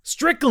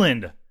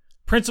 Strickland.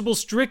 Principal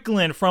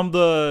Strickland from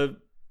the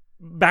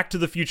Back to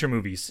the Future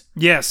movies.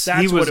 Yes.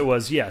 That's what it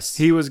was, yes.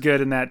 He was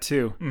good in that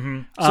too.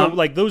 So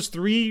like those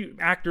three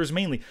actors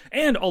mainly,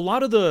 and a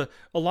lot of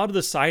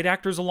the side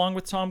actors along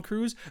with Tom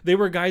Cruise, they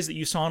were guys that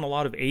you saw in a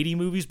lot of 80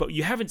 movies, but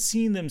you haven't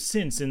seen them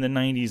since in the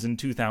 90s and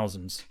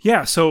 2000s.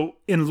 Yeah. So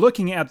in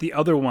looking at the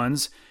other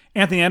ones,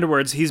 Anthony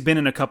Edwards, he's been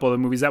in a couple of the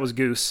movies. That was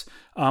Goose.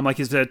 Like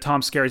you said,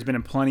 Tom Skerritt's been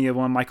in plenty of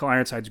them. Michael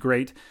Ironside's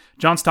great.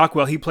 John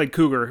Stockwell, he played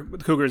Cougar.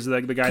 Cougar's the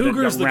guy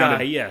Cougar's that got the rounded.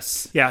 guy,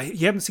 yes. Yeah,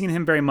 you haven't seen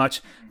him very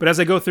much. But as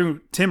I go through,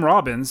 Tim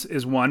Robbins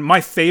is one.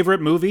 My favorite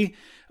movie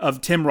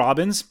of Tim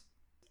Robbins,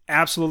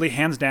 absolutely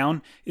hands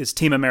down, is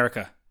Team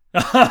America.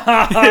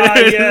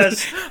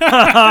 Yes.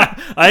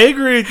 I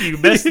agree with you.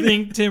 Best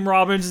thing Tim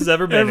Robbins has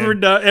ever been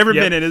in. Ever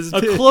been in is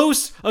a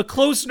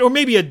close, or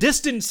maybe a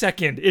distant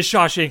second is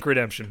Shawshank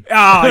Redemption.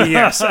 Ah,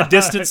 yes, a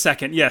distant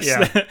second, yes.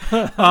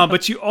 Yeah.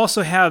 But you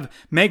also have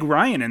Meg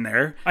Ryan in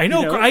there. I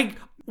know.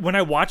 When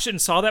I watched it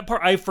and saw that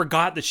part, I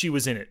forgot that she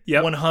was in it.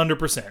 Yep.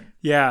 100%.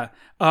 Yeah.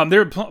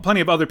 There are plenty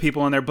of other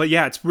people in there, but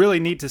yeah, it's really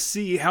neat to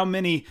see how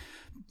many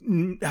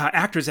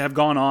actors have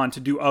gone on to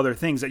do other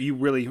things that you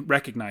really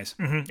recognize.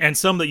 And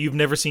some that you've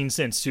never seen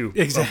since, too.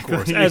 Exactly.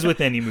 Of course, as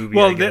with any movie,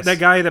 Well, I guess. that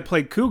guy that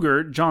played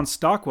Cougar, John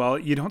Stockwell,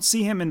 you don't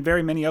see him in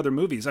very many other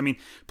movies. I mean,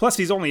 plus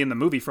he's only in the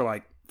movie for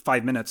like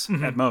 5 minutes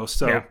at most.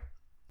 So,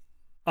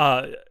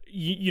 yeah.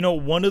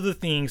 One of the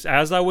things,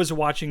 as I was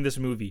watching this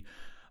movie,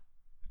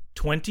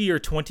 20 or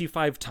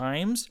 25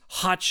 times,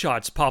 Hot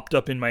Shots popped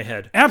up in my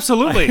head.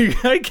 absolutely.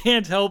 I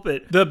can't help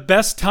it. The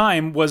best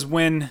time was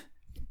when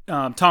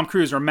Tom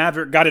Cruise or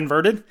Maverick got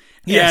inverted.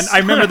 Yes. And I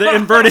remember the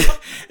inverted,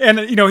 and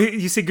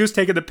you see Goose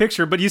taking the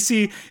picture, but you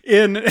see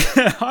in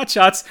Hot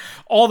Shots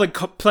all the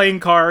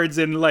playing cards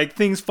and like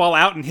things fall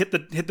out and hit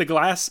the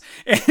glass,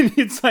 and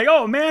it's like,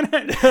 oh man,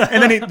 and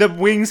then the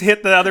wings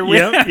hit the other way.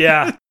 Yep,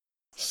 yeah.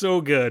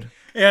 So good.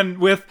 And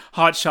with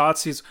Hot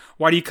Shots,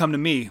 why do you come to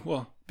me?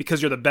 Well, because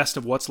you're the best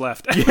of what's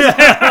left.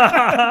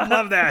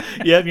 Love that.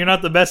 Yep, you're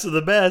not the best of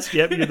the best.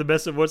 Yep, you're the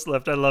best of what's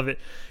left. I love it.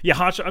 Yeah,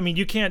 Hot Shots. I mean,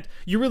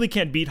 you really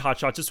can't beat Hot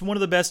Shots. It's one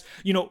of the best.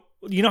 You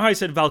know how I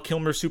said Val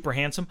Kilmer's super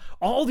handsome?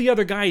 All the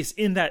other guys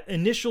in that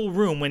initial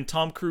room when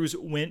Tom Cruise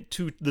went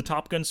to the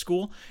Top Gun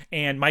school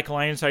and Michael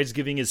Ironside's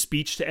giving his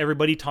speech to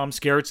everybody, Tom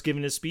Skerritt's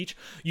giving his speech,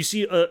 you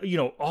see,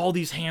 all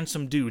these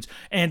handsome dudes.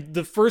 And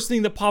the first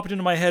thing that popped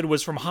into my head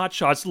was from Hot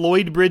Shots,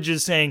 Lloyd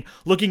Bridges saying,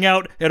 "Looking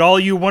out at all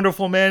you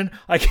wonderful men,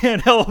 I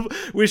can't help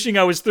wishing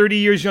I was 30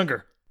 years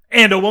younger."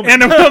 And a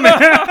woman.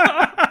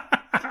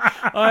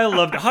 I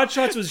loved it. Hot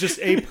Shots was just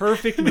a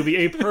perfect movie,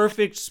 a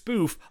perfect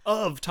spoof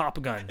of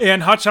Top Gun.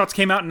 And Hot Shots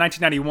came out in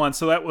 1991,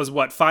 so that was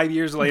 5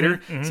 years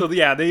later. So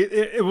yeah,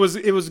 it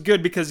was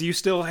good because you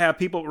still have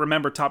people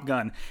remember Top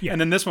Gun. Yeah.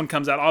 And then this one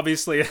comes out,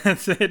 obviously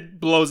it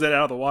blows it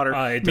out of the water,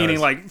 meaning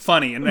does. like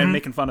funny and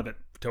making fun of it.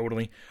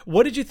 Totally.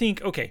 What did you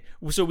think? Okay,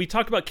 so we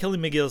talked about Kelly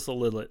McGillis a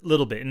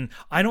little bit, and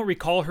I don't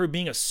recall her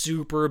being a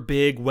super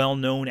big,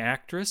 well-known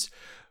actress.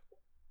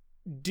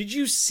 Did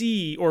you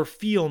see or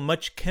feel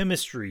much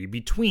chemistry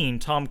between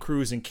Tom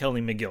Cruise and Kelly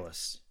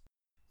McGillis?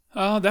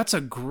 That's a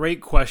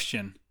great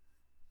question.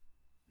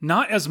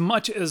 Not as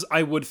much as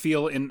I would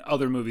feel in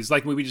other movies,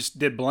 like we just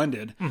did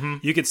Blended.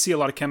 You could see a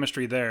lot of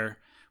chemistry there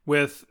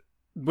with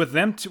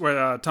them,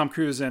 Tom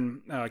Cruise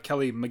and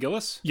Kelly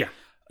McGillis. Yeah.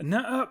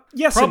 No,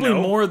 yes, Probably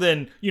and no. more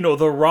than,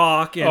 The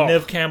Rock and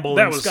Neve Campbell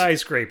and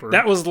Skyscraper.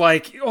 That was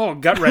like,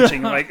 gut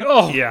wrenching. Like,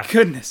 Yeah.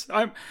 goodness,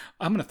 I'm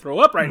gonna throw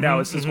up right now.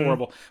 This is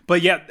horrible.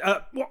 But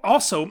yeah,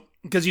 also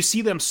because you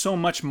see them so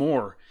much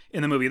more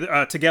in the movie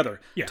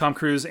together. Yeah. Tom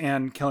Cruise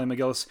and Kelly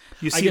McGillis.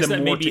 You see I guess them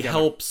that more maybe together.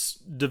 helps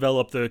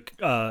develop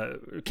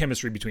the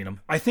chemistry between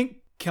them. I think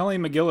Kelly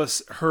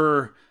McGillis,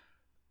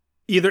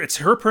 either it's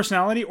her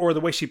personality or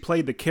the way she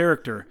played the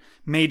character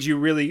made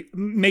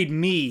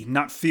me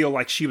not feel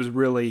like she was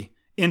really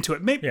into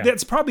it. Maybe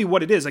that's probably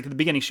what it is. Like at the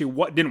beginning, she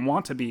didn't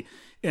want to be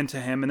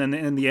into him, and then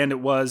in the end, it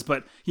was.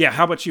 But yeah,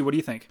 how about you? What do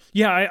you think?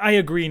 Yeah, I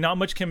agree. Not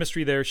much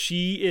chemistry there.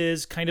 She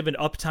is kind of an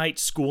uptight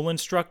school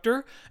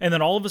instructor, and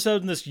then all of a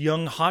sudden, this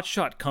young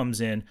hotshot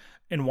comes in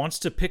and wants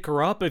to pick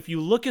her up. If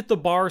you look at the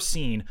bar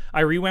scene,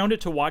 I rewound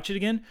it to watch it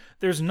again.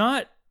 There's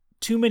not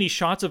too many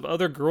shots of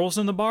other girls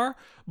in the bar,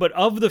 but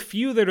of the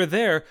few that are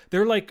there,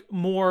 they're like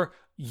more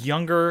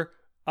younger,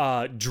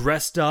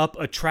 dressed up,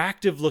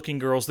 attractive looking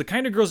girls, the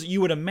kind of girls that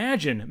you would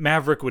imagine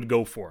Maverick would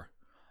go for,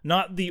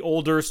 not the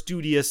older,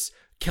 studious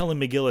Kelly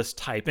McGillis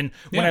type. And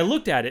when I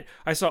looked at it,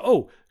 I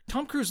saw,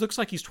 Tom Cruise looks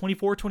like he's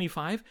 24,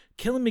 25.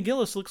 Kelly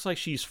McGillis looks like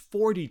she's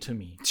 40 to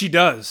me. She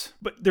does.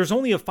 But there's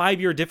only a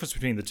 5-year difference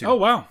between the two. Oh,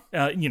 wow.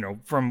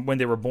 From when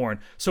they were born.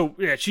 So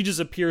yeah, she just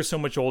appears so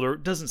much older.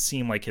 Doesn't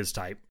seem like his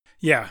type.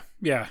 Yeah,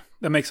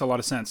 that makes a lot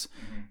of sense.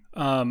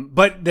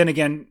 But then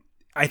again,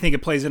 I think it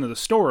plays into the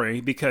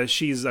story because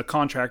she's a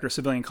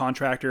civilian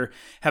contractor,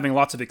 having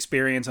lots of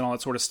experience and all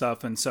that sort of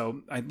stuff. And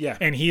so,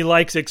 And he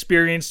likes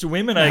experienced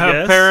women, I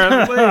guess.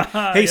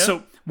 Apparently. Hey,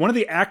 so one of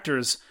the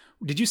actors,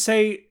 did you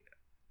say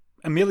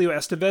Emilio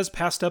Estevez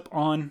passed up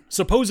on?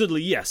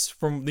 Supposedly, yes,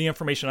 from the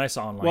information I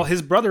saw online. Well,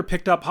 his brother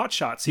picked up Hot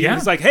Shots. He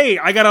was like, hey,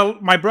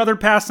 my brother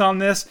passed on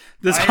this.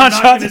 This Hot I'm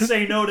not Shots. going to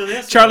say no to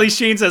this. Charlie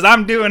Sheen says,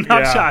 I'm doing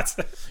Hot Shots.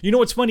 You know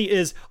what's funny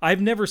is I've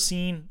never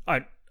seen...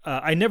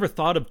 I never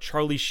thought of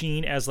Charlie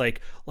Sheen as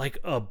like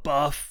a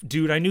buff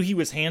dude. I knew he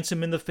was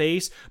handsome in the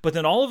face, but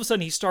then all of a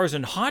sudden he stars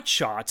in Hot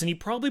Shots, and he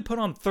probably put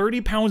on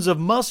 30 pounds of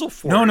muscle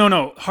for it.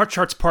 No. Hot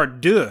Shots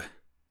Part 2.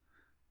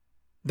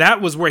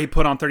 That was where he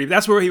put on 30.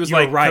 That's where he was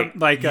You're like right.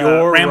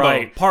 Rambo.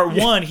 Right. Part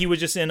 1, he was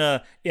just in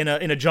a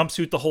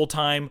jumpsuit the whole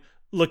time,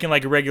 looking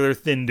like a regular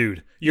thin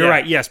dude. You're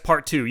right. Yes,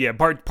 Part 2. Yeah,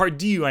 Part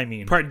D. I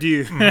mean, Part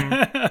D.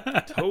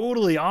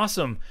 Totally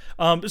awesome.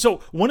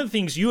 So one of the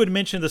things you had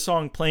mentioned, the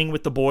song "Playing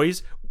with the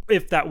Boys."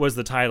 If that was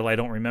the title, I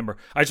don't remember.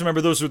 I just remember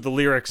those were the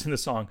lyrics in the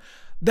song.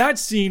 That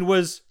scene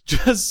was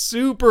just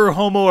super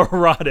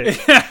homoerotic.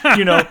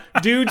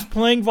 Dudes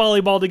playing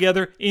volleyball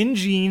together in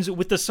jeans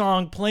with the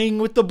song "Playing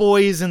with the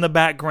Boys" in the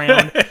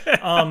background.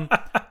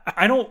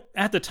 I don't,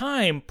 at the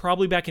time,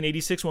 probably back in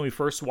 '86 when we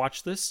first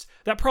watched this,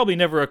 that probably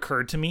never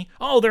occurred to me.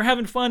 Oh, they're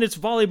having fun. It's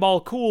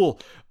volleyball. Cool.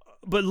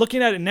 But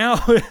looking at it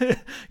now,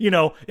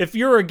 if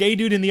you're a gay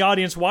dude in the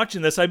audience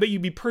watching this, I bet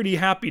you'd be pretty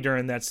happy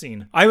during that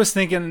scene. I was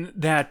thinking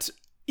that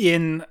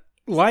in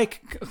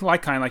like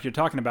you're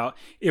talking about,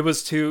 it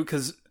was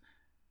because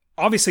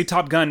obviously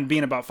Top Gun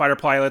being about fighter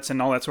pilots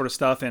and all that sort of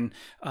stuff, and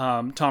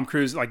Tom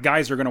Cruise, like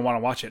guys are going to want to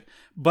watch it,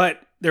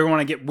 but they want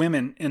to get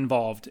women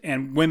involved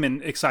and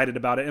women excited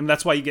about it, and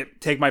that's why you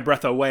get "Take My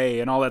Breath Away"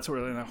 and all that sort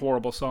of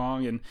horrible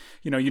song, and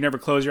 "You Never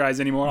Close Your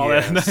Eyes Anymore," all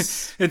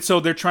that, and so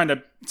they're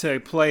trying to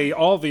play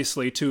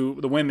obviously to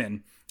the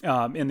women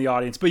in the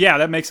audience. But yeah,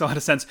 that makes a lot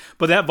of sense.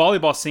 But that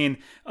volleyball scene,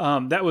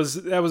 that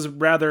was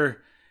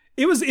rather.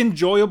 It was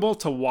enjoyable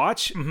to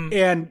watch,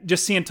 and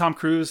just seeing Tom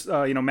Cruise,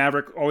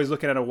 Maverick, always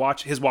looking at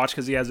his watch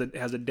because he has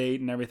a date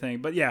and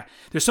everything. But yeah,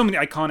 there's so many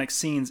iconic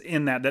scenes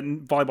in that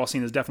volleyball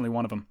scene is definitely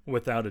one of them.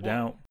 Without a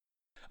doubt.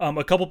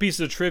 A couple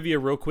pieces of trivia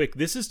real quick.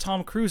 This is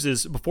Tom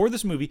Cruise's, before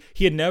this movie,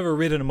 he had never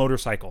ridden a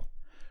motorcycle.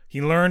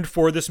 He learned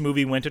for this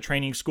movie, went to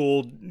training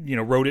school,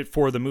 wrote it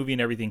for the movie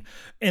and everything.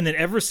 And then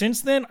ever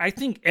since then, I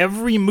think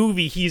every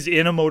movie he's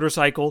in a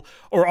motorcycle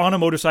or on a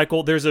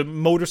motorcycle, there's a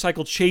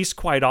motorcycle chase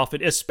quite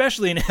often,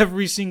 especially in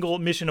every single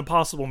Mission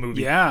Impossible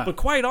movie. Yeah. But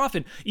quite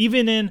often,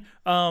 even in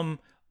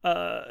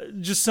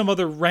just some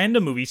other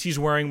random movies, he's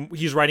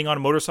riding on a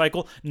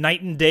motorcycle.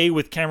 Night and Day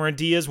with Cameron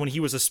Diaz, when he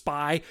was a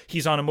spy,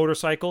 he's on a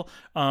motorcycle.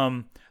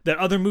 That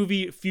other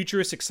movie,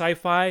 futuristic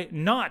sci-fi,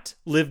 not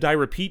Live, Die,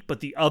 Repeat, but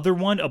the other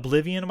one,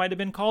 Oblivion, might have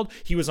been called.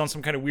 He was on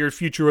some kind of weird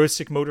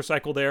futuristic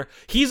motorcycle there.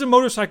 He's a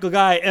motorcycle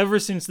guy ever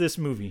since this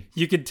movie.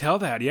 You could tell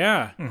that,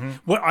 yeah.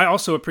 What I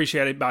also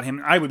appreciate about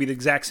him, I would be the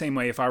exact same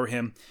way if I were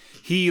him.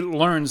 He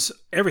learns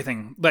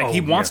everything. Like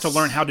he wants to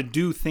learn how to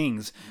do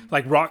things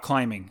like rock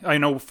climbing. I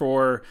know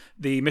for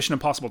the Mission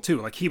Impossible 2,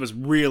 like he was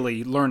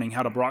really learning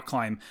how to rock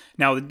climb.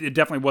 Now it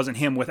definitely wasn't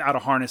him without a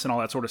harness and all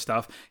that sort of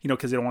stuff,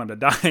 because they don't want him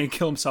to die and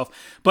kill himself.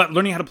 But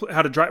learning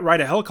how to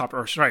ride a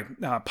helicopter,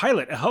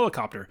 pilot a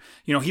helicopter.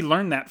 He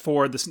learned that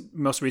for this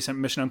most recent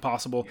Mission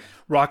Impossible,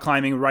 rock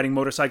climbing, riding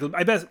motorcycles.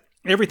 I bet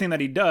everything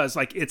that he does,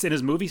 like it's in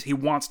his movies, he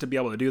wants to be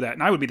able to do that.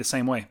 And I would be the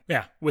same way.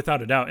 Yeah,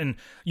 without a doubt. And,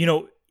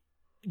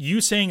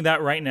 you saying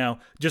that right now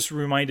just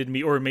reminded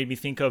me, or made me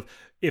think of,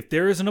 if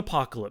there is an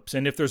apocalypse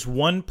and if there's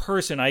one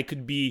person I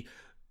could be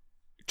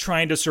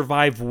trying to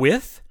survive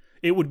with,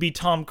 it would be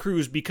Tom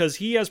Cruise, because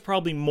he has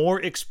probably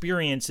more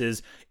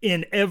experiences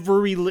in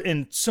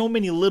so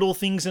many little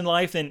things in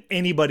life than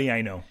anybody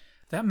I know.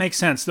 That makes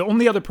sense. The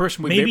only other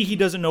person maybe he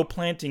doesn't know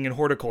planting and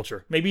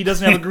horticulture. Maybe he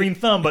doesn't have a green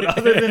thumb, but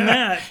other than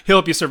that, he'll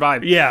help you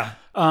survive. Yeah.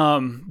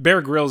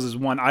 Bear Grylls is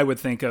one I would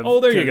think of. Oh,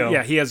 there you go.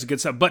 Yeah, he has good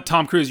stuff. But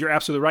Tom Cruise, you're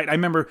absolutely right. I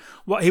remember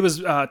he was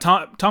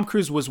Tom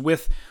Cruise was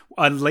with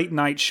a late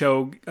night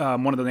show,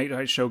 one of the late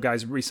night show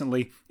guys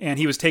recently, and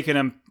he was taking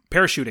him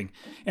parachuting.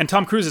 And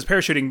Tom Cruise is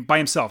parachuting by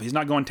himself. He's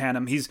not going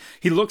tandem.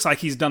 He looks like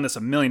he's done this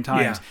a million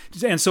times.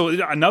 Yeah. And so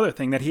another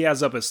thing that he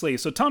has up his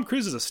sleeve. So Tom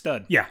Cruise is a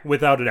stud. Yeah,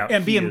 without a doubt.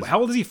 And how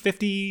old is he?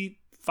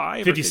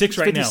 55? 56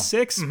 right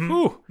 56? now. 56?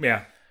 Mm-hmm.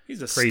 Yeah.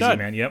 He's a crazy stud.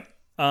 Man. Yep.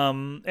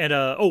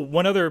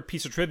 One other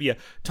piece of trivia.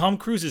 Tom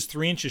Cruise is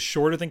 3 inches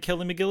shorter than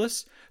Kelly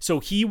McGillis. So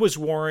he was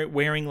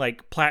wearing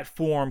like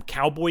platform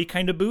cowboy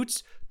kind of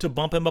boots to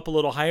bump him up a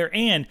little higher.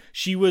 And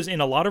she was, in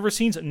a lot of her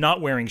scenes,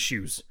 not wearing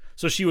shoes.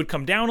 So she would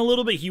come down a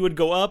little bit. He would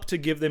go up to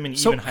give them an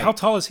even height. So how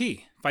tall is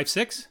he?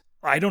 5'6"?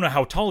 I don't know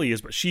how tall he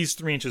is, but she's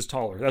 3 inches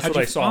taller. That's what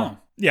I saw. Oh.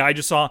 Yeah, I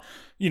just saw,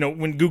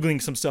 when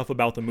Googling some stuff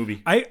about the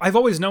movie. I've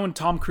always known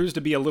Tom Cruise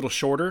to be a little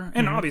shorter.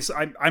 And obviously,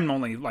 I'm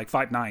only like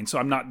 5'9", so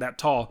I'm not that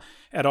tall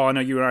at all. I know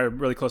you and I are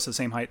really close to the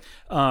same height.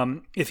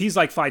 If he's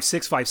like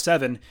 5'6",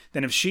 5'7",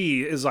 then if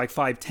she is like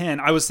 5'10",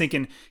 I was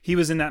thinking he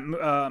was in that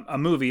a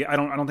movie. I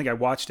don't think I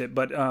watched it,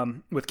 but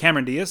with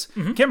Cameron Diaz.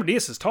 Mm-hmm. Cameron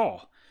Diaz is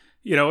tall,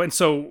 and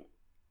so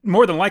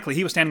more than likely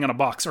he was standing on a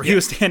box, or he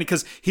was standing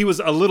because he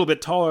was a little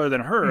bit taller than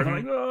her. Mm-hmm.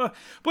 And I'm like,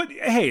 but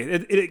hey,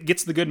 it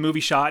gets the good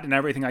movie shot and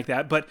everything like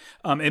that. But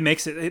it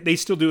makes it. They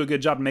still do a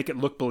good job to make it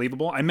look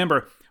believable. I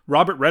remember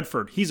Robert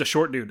Redford. He's a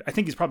short dude. I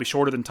think he's probably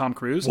shorter than Tom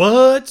Cruise.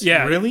 What?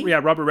 Yeah, really? Yeah,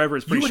 Robert Redford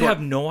is pretty short. You would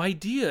have no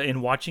idea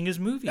in watching his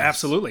movies.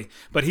 Absolutely,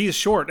 but he's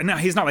short, and now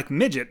he's not like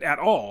midget at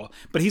all.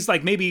 But he's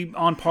like maybe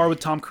on par with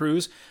Tom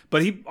Cruise.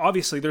 But he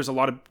obviously there's a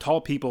lot of tall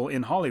people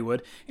in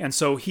Hollywood, and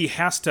so he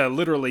has to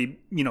literally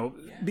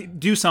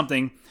do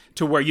something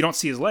to where you don't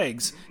see his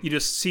legs. You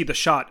just see the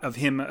shot of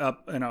him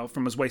up,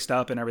 from his waist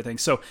up and everything.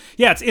 So,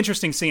 yeah, it's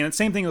interesting seeing it.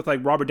 Same thing with like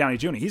Robert Downey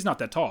Jr. He's not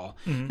that tall,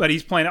 but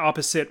he's playing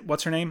opposite,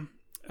 what's her name?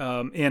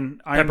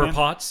 In Iron Man?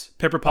 Potts.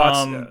 Pepper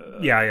Potts.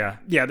 Yeah,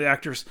 the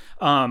actors.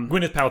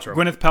 Gwyneth Paltrow.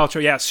 Gwyneth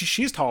Paltrow, yeah,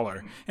 she's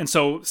taller. And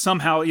so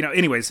somehow,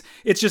 anyways,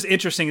 it's just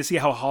interesting to see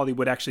how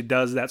Hollywood actually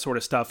does that sort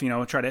of stuff,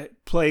 try to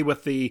play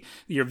with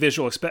your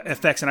visual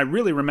effects. And I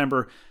really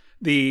remember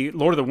the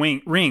Lord of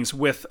the Rings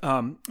with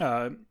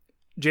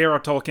J.R.R.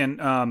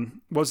 Tolkien,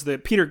 was the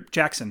Peter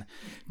Jackson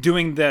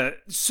doing the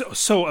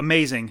so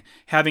amazing,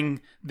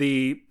 having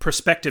the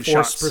perspective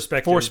shots.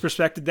 Force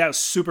perspective. That was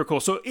super cool.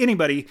 So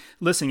anybody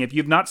listening, if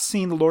you've not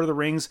seen the Lord of the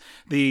Rings,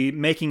 the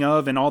making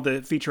of and all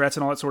the featurettes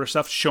and all that sort of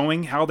stuff,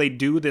 showing how they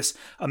do this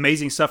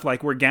amazing stuff,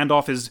 like where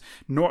Gandalf is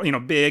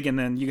big and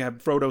then you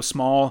have Frodo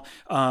small,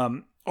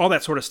 all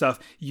that sort of stuff,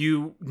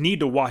 you need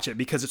to watch it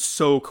because it's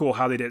so cool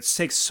how they did it. It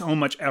takes so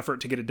much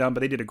effort to get it done, but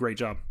they did a great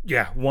job.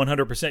 Yeah,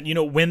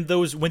 100%.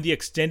 When the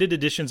extended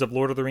editions of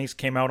Lord of the Rings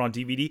came out on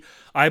DVD,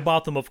 I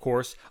bought them, of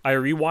course. I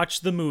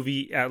rewatched the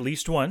movie at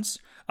least once.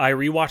 I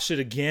rewatched it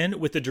again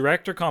with the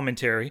director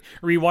commentary,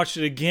 rewatched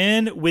it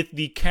again with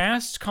the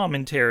cast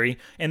commentary,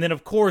 and then,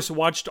 of course,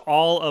 watched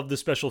all of the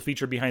special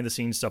feature behind the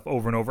scenes stuff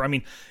over and over. I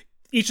mean,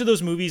 each of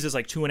those movies is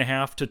like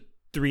 2.5 to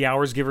 3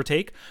 hours, give or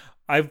take.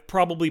 I've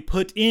probably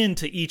put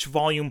into each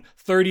volume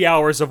 30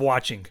 hours of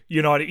watching,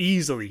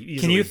 easily.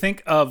 Can you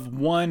think of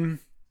one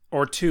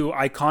or two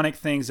iconic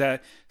things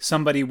that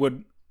somebody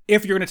would,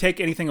 if you're going to take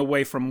anything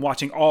away from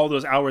watching all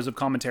those hours of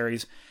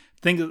commentaries,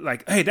 think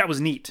like, hey, that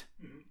was neat,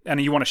 and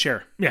you want to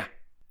share? Yeah.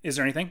 Is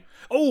there anything?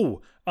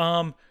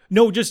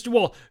 No,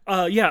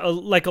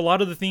 like a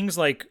lot of the things,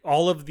 like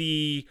all of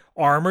the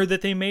armor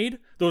that they made,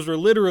 those were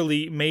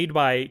literally made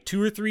by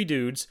 2 or 3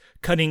 dudes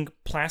cutting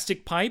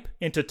plastic pipe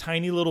into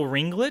tiny little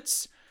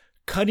ringlets,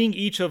 cutting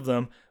each of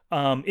them,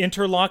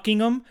 interlocking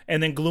them,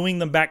 and then gluing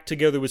them back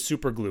together with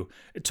super glue,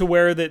 to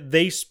where that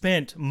they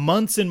spent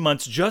months and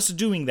months just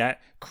doing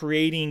that,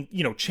 creating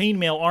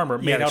chainmail armor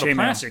made out of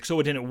plastic, so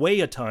it didn't weigh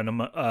a ton.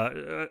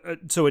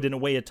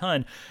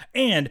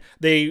 And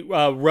they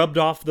rubbed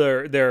off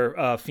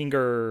their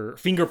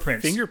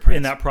fingerprints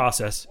in that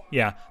process.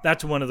 Yeah,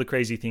 that's one of the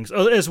crazy things,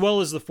 as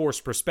well as the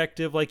forced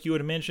perspective, like you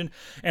had mentioned,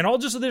 and all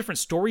just the different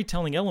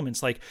storytelling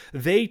elements. Like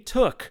they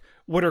took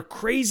what are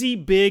crazy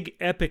big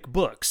epic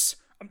books.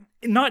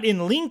 Not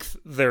in length,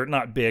 they're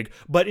not big,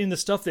 but in the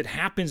stuff that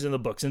happens in the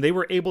books. And they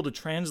were able to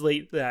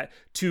translate that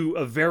to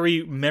a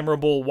very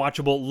memorable,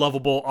 watchable,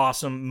 lovable,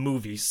 awesome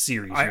movie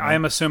series. I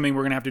am assuming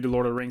we're going to have to do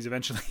Lord of the Rings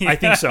eventually. I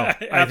think so.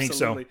 I think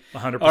so.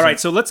 100%. All right,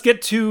 so let's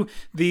get to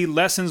the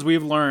lessons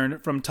we've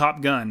learned from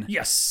Top Gun.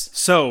 Yes.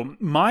 So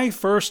my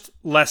first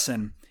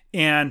lesson,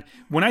 and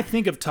when I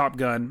think of Top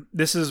Gun,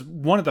 this is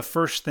one of the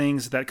first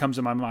things that comes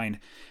to my mind.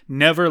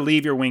 Never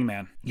leave your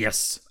wingman.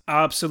 Yes.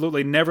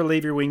 Absolutely. Never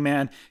leave your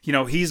wingman.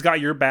 He's got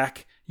your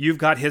back. you've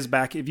got his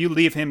back. If you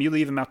leave him, you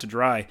leave him out to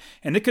dry.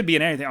 And it could be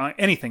in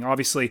anything.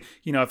 Obviously,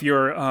 if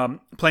you're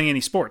playing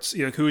any sports,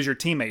 who is your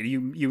teammate?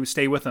 You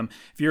stay with them.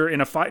 If you're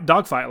in a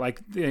dogfight,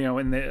 like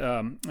in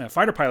the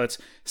fighter pilots,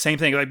 same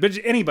thing. Like, but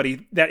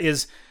anybody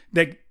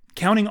that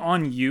counting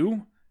on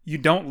you. You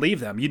don't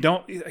leave them. You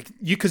don't,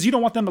 because you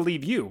don't want them to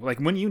leave you, like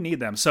when you need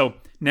them. So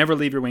never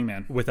leave your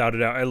wingman. Without a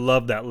doubt. I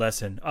love that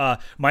lesson.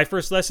 My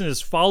first lesson is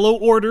follow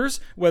orders,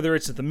 whether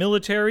it's at the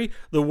military,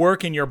 the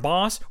work, and your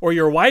boss, or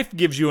your wife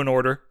gives you an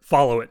order,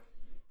 follow it.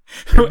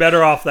 You're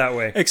better off that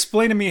way.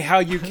 Explain to me how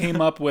you came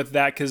up with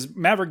that, because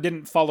Maverick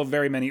didn't follow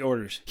very many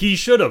orders. He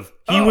should have.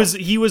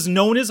 He was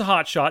known as a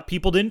hotshot.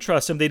 People didn't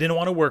trust him. They didn't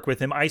want to work with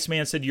him.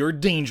 Iceman said, "You're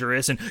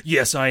dangerous," and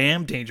yes, I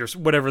am dangerous.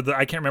 Whatever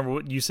I can't remember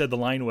what you said the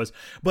line was,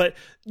 but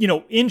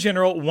in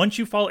general, once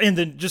you follow, and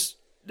then just.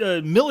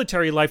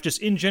 Military life,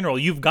 just in general,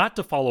 you've got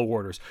to follow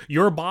orders.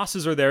 Your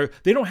bosses are there.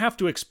 They don't have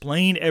to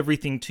explain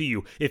everything to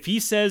you. If he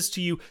says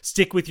to you,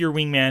 stick with your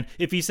wingman,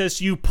 if he says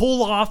to you,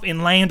 pull off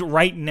and land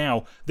right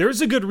now,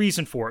 there's a good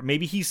reason for it.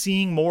 Maybe he's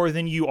seeing more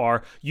than you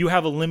are. You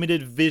have a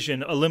limited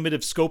vision, a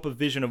limited scope of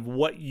vision of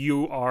what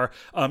you are,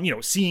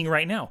 seeing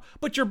right now.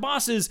 But your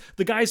bosses,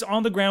 the guys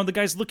on the ground, the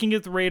guys looking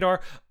at the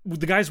radar,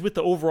 the guys with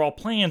the overall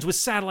plans, with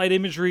satellite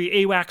imagery,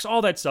 AWACS,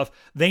 all that stuff,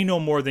 they know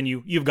more than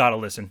you. You've got to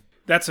listen.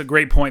 That's a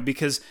great point,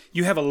 because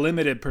you have a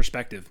limited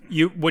perspective.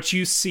 What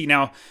you see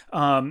now,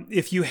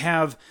 if you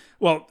have,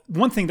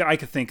 one thing that I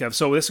could think of,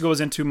 so this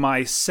goes into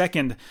my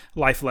second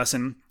life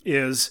lesson,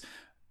 is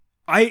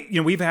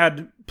we've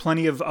had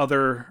plenty of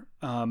other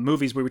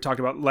movies where we talked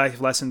about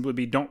life lessons would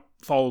be don't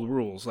follow the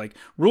rules. Like,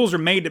 rules are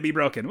made to be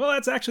broken. Well,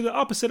 that's actually the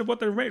opposite of what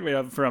they're made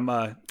of from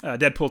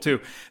Deadpool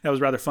 2. That was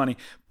rather funny.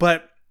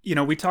 But,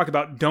 we talk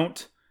about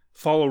don't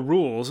follow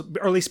rules,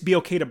 or at least be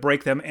okay to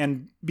break them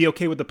and be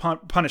okay with the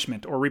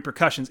punishment or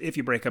repercussions if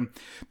you break them.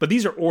 But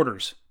these are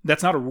orders.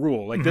 That's not a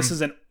rule. Like, this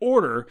is an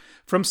order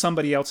from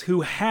somebody else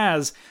who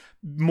has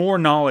more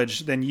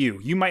knowledge than you.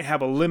 You might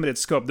have a limited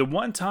scope. The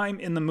one time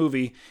in the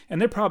movie,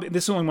 and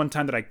this is only one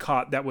time that I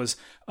caught that was,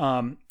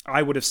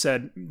 I would have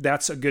said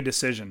that's a good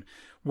decision,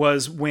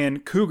 was when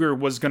Cougar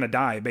was going to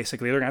die,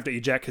 basically. They're going to have to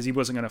eject because he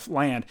wasn't going to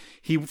land.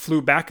 He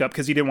flew back up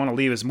because he didn't want to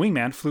leave his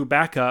wingman, flew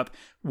back up,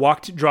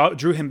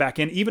 drew him back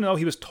in, even though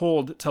he was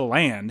told to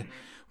land,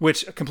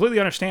 which I completely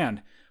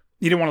understand.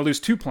 He didn't want to lose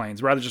 2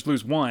 planes, rather just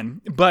lose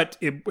 1. But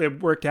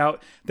it worked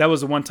out. That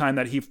was the one time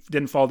that he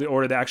didn't follow the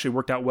order that actually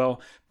worked out well.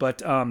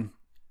 But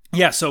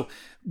so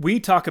we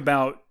talk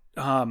about,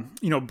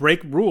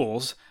 break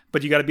rules,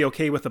 but you got to be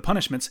okay with the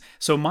punishments.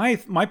 So my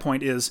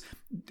point is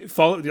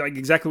follow, like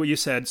exactly what you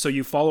said. So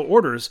you follow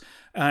orders,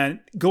 and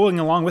going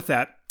along with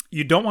that,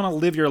 you don't want to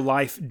live your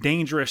life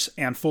dangerous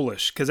and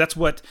foolish, because that's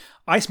what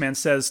Iceman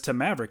says to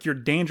Maverick. You're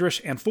dangerous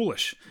and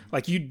foolish.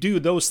 Like, you do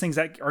those things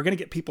that are going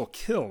to get people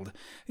killed.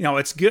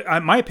 It's good.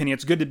 In my opinion,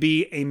 it's good to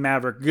be a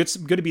Maverick.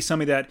 Good to be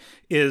somebody that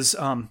is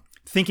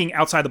thinking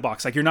outside the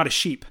box. Like, you're not a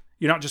sheep.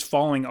 You're not just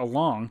following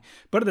along,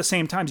 but at the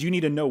same time, you need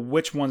to know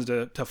which ones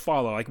to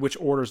follow, like which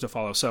orders to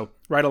follow. So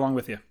right along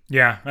with you.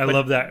 Yeah, I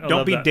love that.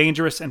 Don't be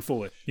dangerous and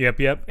foolish.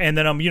 Yep. And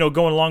then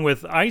going along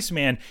with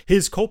Iceman,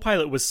 his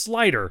co-pilot was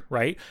Slider,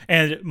 right?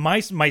 And my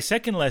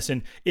second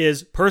lesson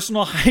is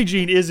personal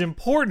hygiene is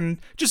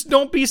important. Just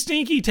don't be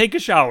stinky. Take a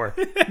shower.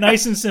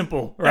 Nice and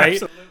simple, right?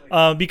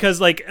 Absolutely. Because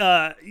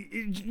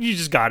you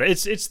just got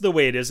it. It's the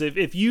way it is.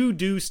 If you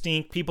do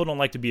stink, people don't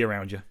like to be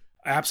around you.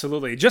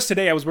 Absolutely. Just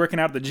today, I was working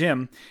out at the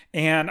gym,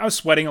 and I was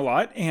sweating a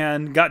lot,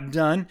 and got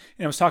done,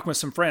 and I was talking with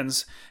some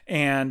friends,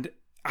 and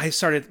I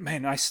started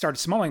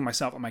smelling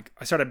myself.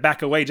 I started to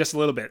back away just a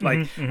little bit.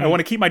 Like, I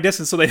want to keep my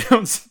distance so they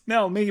don't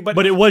smell me.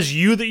 But it was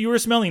you that you were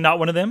smelling, not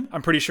one of them?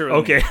 I'm pretty sure.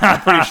 Okay. I'm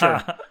pretty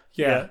sure.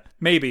 Yeah,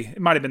 maybe. It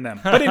might have been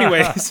them. But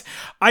anyways,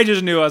 I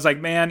just knew. I was like,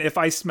 man, if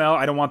I smell,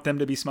 I don't want them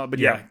to be smelled. But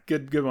yeah,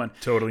 good one.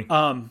 Totally.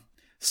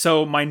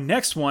 So my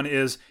next one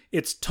is,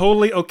 it's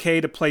totally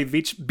okay to play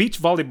beach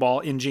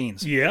volleyball in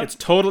jeans. Yeah. It's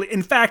totally,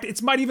 in fact,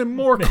 it's might even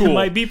more cool. It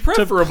might be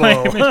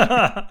preferable.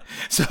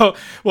 So,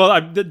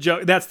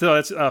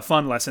 that's a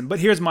fun lesson. But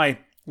here's my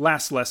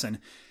last lesson.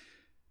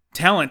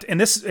 Talent.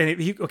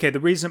 The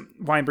reason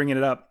why I'm bringing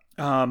it up,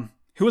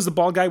 who was the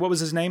bald guy? What was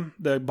his name?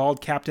 The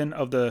bald captain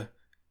of the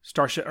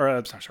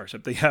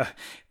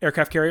the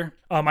aircraft carrier?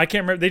 I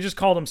can't remember. They just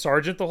called him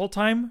Sergeant the whole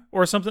time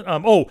or something.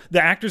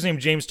 The actor's name,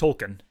 James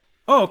Tolkien.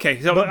 Oh,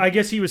 okay. So, but I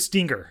guess he was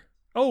Stinger.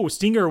 Oh,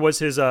 Stinger was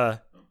his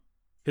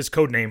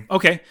code name.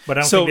 Okay, but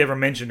I don't think they ever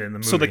mentioned it in the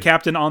movie. So the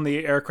captain on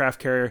the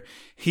aircraft carrier,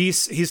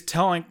 he's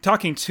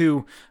talking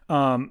to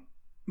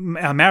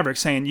Maverick,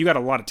 saying, "You got a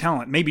lot of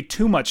talent, maybe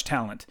too much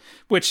talent,"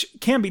 which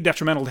can be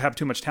detrimental to have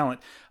too much talent.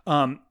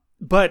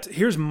 But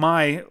here's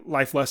my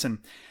life lesson: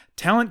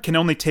 talent can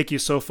only take you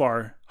so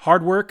far.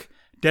 Hard work,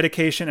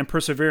 dedication, and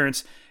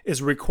perseverance is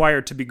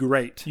required to be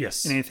great.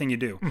 Yes. In anything you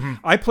do. Mm-hmm.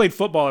 I played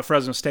football at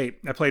Fresno State.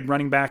 I played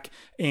running back,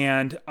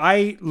 and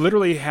I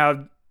literally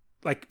had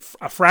like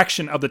a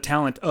fraction of the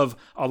talent of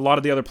a lot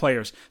of the other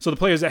players. So the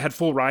players that had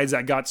full rides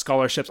that got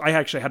scholarships, I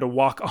actually had to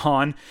walk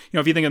on.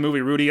 If you think of the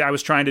movie Rudy, I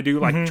was trying to do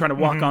trying to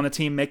walk on the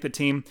team, make the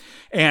team,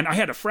 and I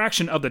had a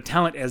fraction of the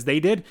talent as they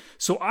did.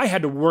 So I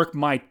had to work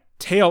my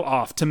tail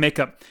off to make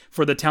up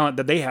for the talent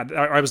that they had.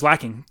 I was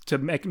lacking to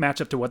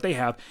match up to what they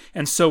have.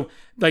 And so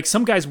like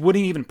some guys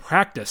wouldn't even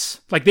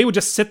practice. Like they would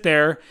just sit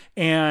there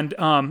and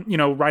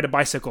ride a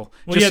bicycle.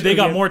 Well, they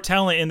got more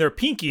talent in their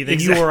pinky than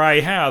you or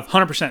I have.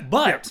 100%.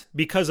 But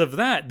because of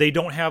that, they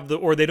don't have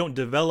they don't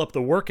develop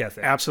the work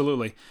ethic.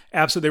 Absolutely.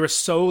 They were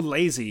so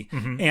lazy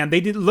and they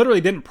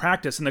literally didn't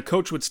practice, and the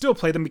coach would still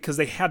play them because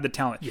they had the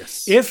talent.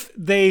 Yes. If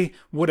they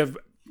would have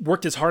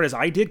worked as hard as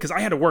I did, because I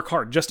had to work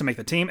hard just to make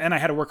the team, and I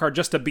had to work hard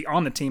just to be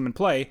on the team and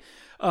play.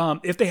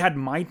 If they had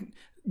my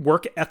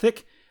work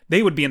ethic,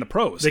 they would be in the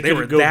pros. They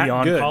were go that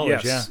beyond good.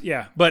 college. Yes.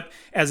 Yeah. But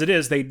as it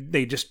is, they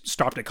just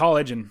stopped at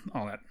college and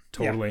all that.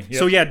 Totally. Yeah. Yep.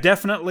 So yeah,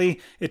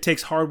 definitely, it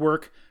takes hard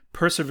work,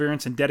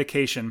 perseverance, and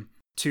dedication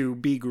to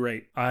be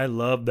great. I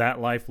love that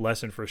life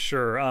lesson for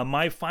sure.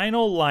 My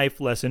final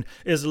life lesson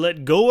is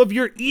let go of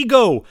your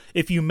ego.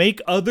 If you make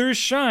others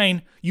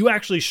shine, you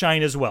actually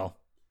shine as well.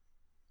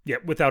 Yeah,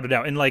 without a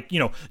doubt. And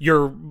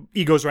your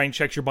ego's writing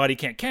checks your body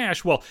can't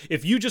cash. Well,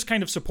 if you just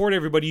kind of support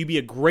everybody, you be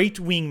a great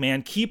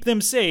wingman, keep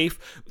them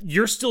safe,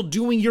 you're still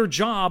doing your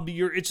job.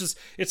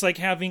 It's like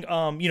having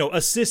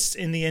assists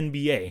in the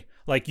NBA.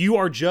 Like, you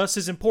are just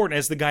as important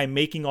as the guy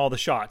making all the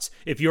shots.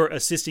 If you're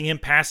assisting him,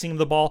 passing him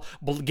the ball,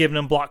 giving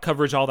him block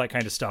coverage, all that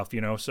kind of stuff,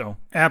 so.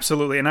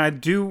 Absolutely. And I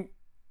do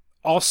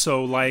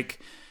also like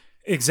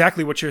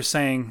exactly what you're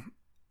saying.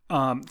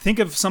 Think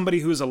of somebody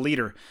who's a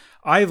leader.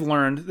 I've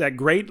learned that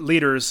great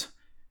leaders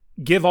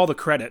give all the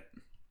credit,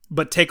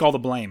 but take all the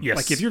blame. Yes.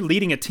 Like if you're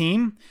leading a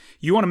team,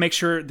 you want to make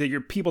sure that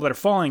your people that are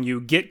following you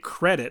get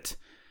credit,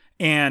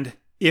 and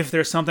if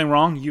there's something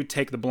wrong, you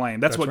take the blame.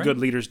 That's what good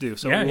leaders do.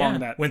 So along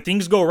that. When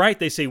things go right,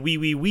 they say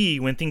we.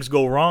 When things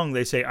go wrong,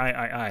 they say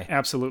I.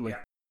 Absolutely.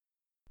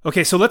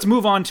 Okay, so let's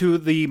move on to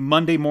the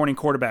Monday morning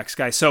quarterbacks,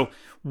 guys. So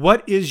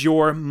what is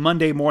your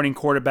Monday morning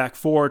quarterback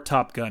for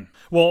Top Gun?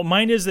 Well,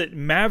 mine is that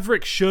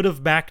Maverick should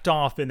have backed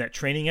off in that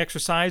training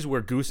exercise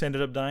where Goose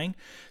ended up dying.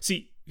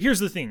 See, here's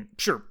the thing.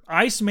 Sure,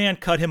 Iceman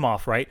cut him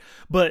off, right?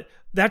 But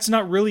that's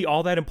not really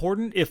all that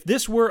important. If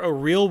this were a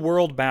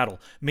real-world battle,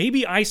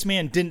 maybe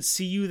Iceman didn't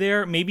see you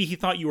there. Maybe he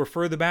thought you were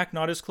further back,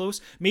 not as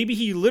close. Maybe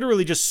he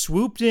literally just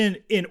swooped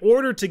in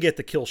order to get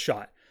the kill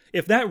shot.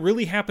 If that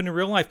really happened in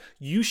real life,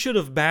 you should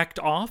have backed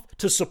off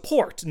to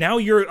support. Now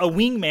you're a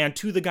wingman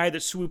to the guy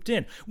that swooped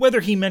in, whether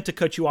he meant to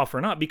cut you off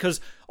or not, because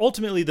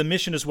ultimately the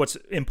mission is what's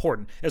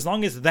important. As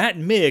long as that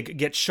MiG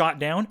gets shot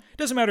down, it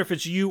doesn't matter if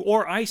it's you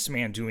or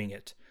Iceman doing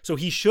it. So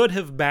he should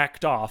have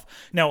backed off.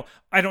 Now,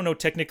 I don't know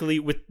technically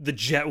with the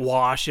jet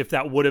wash if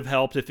that would have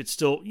helped, if it's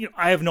still,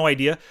 I have no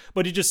idea,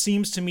 but it just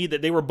seems to me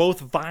that they were both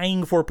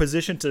vying for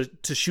position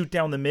to shoot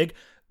down the MiG.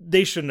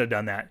 They shouldn't have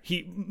done that.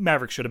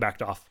 Maverick should have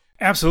backed off.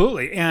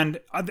 Absolutely. And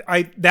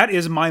I that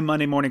is my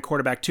Monday morning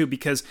quarterback too,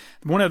 because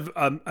one of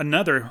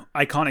another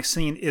iconic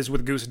scene is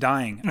with Goose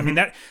dying. Mm-hmm. I mean,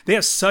 that they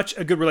have such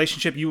a good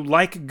relationship. You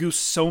like Goose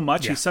so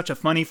much. Yeah. He's such a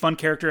funny, fun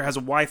character, has a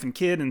wife and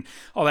kid and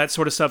all that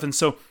sort of stuff. And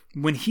so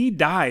when he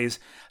dies,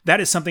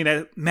 that is something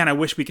that, man, I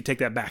wish we could take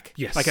that back.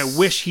 Yes. Like, I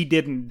wish he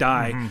didn't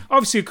die. Mm-hmm.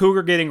 Obviously, a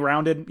cougar getting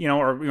grounded,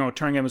 or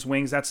turning him his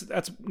wings,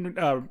 that's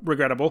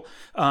regrettable.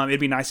 It'd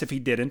be nice if he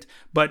didn't.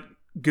 But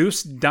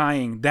Goose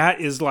dying, that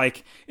is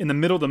like in the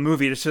middle of the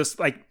movie. It's just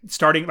like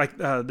starting like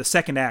the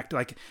second act,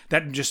 like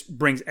that just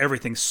brings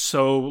everything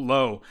so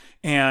low.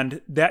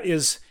 And that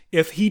is,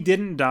 if he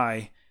didn't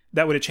die,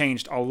 that would have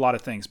changed a lot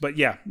of things. But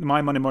yeah,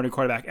 my Monday morning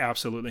quarterback,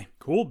 absolutely.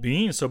 Cool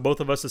beans. So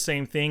both of us the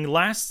same thing.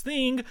 Last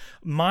thing,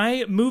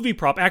 my movie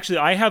prop. Actually,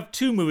 I have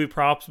two movie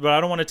props, but I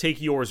don't want to take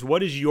yours.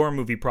 What is your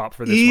movie prop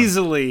for this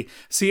Easily.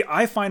 See,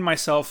 I find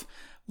myself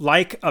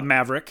like a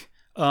Maverick.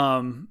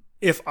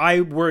 If I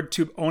were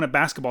to own a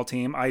basketball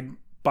team, I'd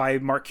buy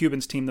Mark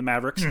Cuban's team, the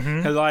Mavericks,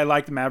 because I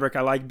like the Maverick.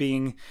 I like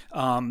being,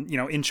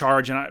 in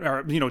charge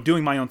and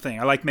doing my own thing.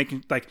 I like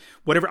making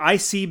whatever I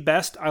see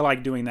best. I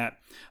like doing that.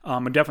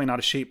 I'm definitely not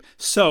a sheep.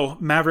 So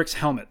Maverick's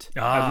helmet.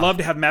 I'd love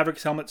to have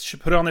Maverick's helmet. Should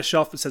put it on the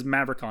shelf that says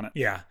Maverick on it.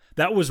 Yeah,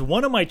 that was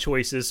one of my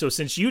choices. So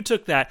since you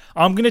took that,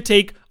 I'm gonna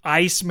take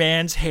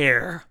Iceman's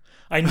hair.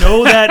 I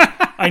know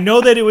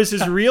that it was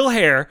his real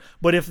hair,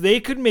 but if they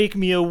could make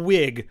me a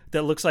wig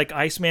that looks like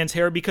Iceman's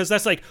hair, because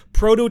that's like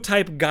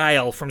prototype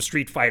Guile from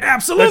Street Fighter.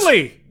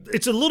 Absolutely.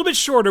 It's a little bit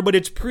shorter, but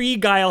it's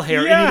pre-Guile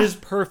hair, and it is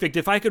perfect.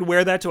 If I could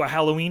wear that to a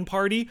Halloween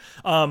party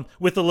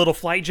with a little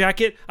flight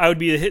jacket, I would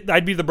be the hit.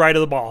 I'd be the bride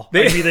of the ball.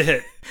 I'd be the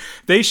hit.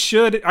 They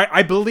should.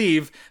 I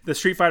believe the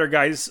Street Fighter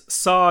guys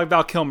saw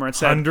Val Kilmer and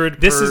said,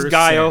 100%. "This is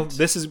Guile.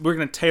 We're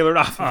going to tailor it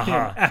off of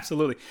him."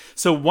 Absolutely.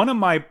 So one of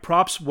my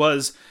props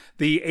was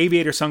the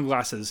aviator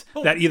sunglasses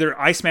that either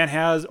Iceman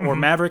has or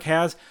Maverick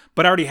has,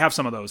 but I already have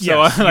some of those.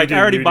 Yes, so I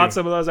already bought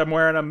some of those. I'm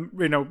wearing them,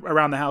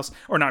 around the house,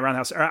 or not around the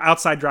house, or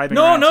outside driving.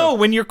 No,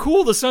 when you're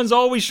cool, the sun's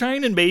always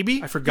shining,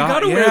 baby. I forgot. You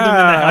gotta wear them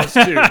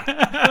in the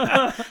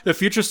house too. The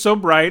future's so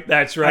bright.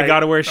 That's right. I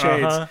gotta wear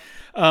shades.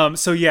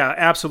 So yeah,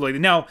 absolutely.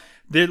 Now,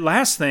 the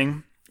last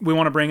thing we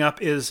want to bring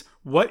up is,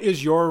 what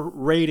is your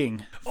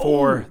rating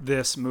for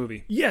this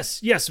movie?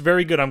 Yes,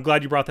 very good. I'm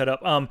glad you brought that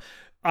up.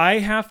 I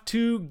have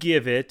to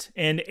give it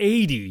an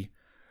 80.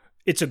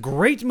 It's a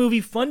great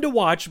movie, fun to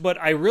watch, but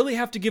I really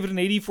have to give it an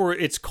 80 for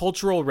its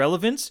cultural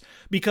relevance,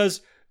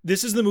 because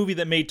this is the movie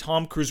that made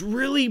Tom Cruise,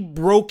 really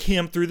broke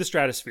him through the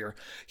stratosphere.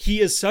 He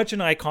is such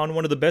an icon,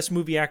 one of the best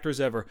movie actors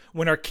ever.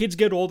 When our kids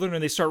get older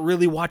and they start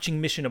really watching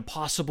Mission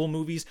Impossible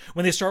movies,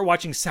 when they start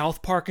watching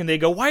South Park and they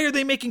go, why are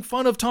they making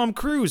fun of Tom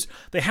Cruise?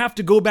 They have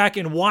to go back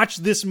and watch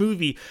this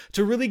movie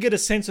to really get a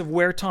sense of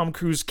where Tom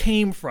Cruise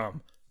came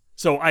from.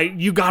 So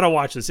you gotta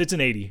watch this. It's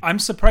an 80. I'm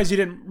surprised you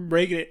didn't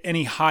rate it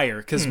any higher,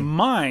 because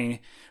my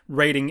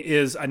rating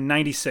is a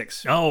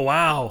 96. Oh,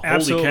 wow.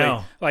 Absolutely. Holy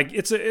cow. Like,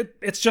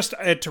 it's just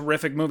a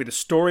terrific movie. The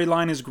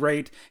storyline is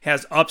great,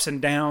 has ups and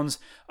downs.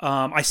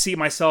 I see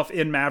myself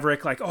in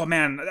Maverick, like, oh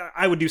man,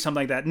 I would do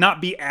something like that. Not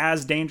be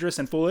as dangerous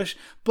and foolish,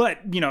 but,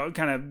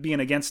 kind of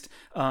being against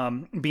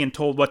being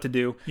told what to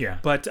do. Yeah.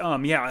 But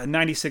yeah,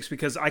 96,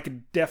 because I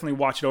could definitely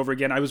watch it over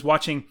again. I was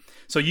watching,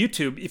 so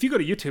YouTube, if you go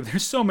to YouTube,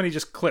 there's so many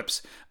just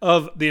clips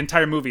of the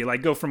entire movie,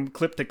 like go from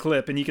clip to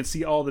clip, and you can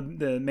see all the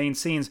main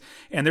scenes,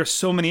 and there's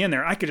so many in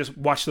there. I could just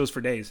watch those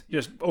for days,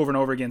 just over and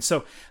over again.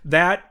 So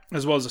that,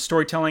 as well as the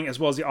storytelling, as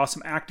well as the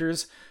awesome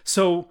actors.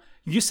 So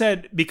you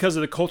said because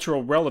of the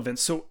cultural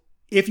relevance. So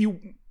if you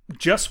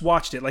just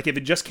watched it, like if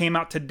it just came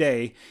out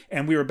today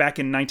and we were back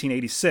in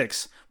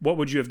 1986, what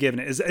would you have given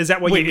it? Is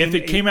that what Wait, you mean? if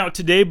it came out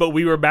today, but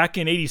we were back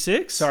in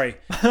 86? Sorry.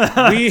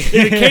 If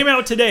it came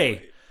out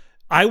today,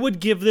 I would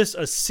give this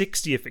a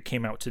 60 if it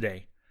came out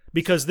today.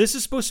 Because this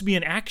is supposed to be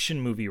an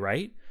action movie,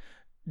 right?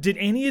 Did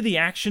any of the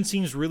action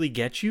scenes really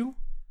get you?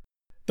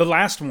 The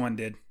last one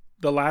did.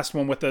 The last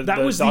one with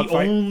that was the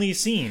only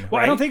scene. Well,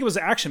 right? I don't think it was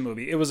an action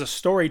movie. It was a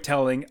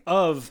storytelling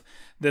of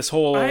this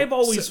whole. I've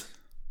always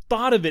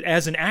thought of it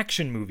as an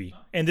action movie,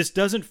 and this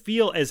doesn't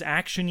feel as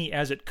actiony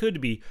as it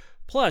could be.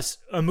 Plus,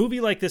 a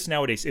movie like this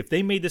nowadays, if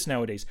they made this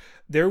nowadays,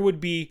 there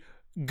would be.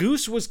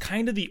 Goose was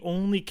kind of the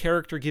only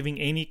character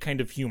giving any kind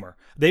of humor.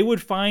 They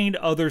would find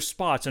other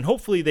spots, and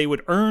hopefully they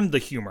would earn the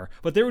humor,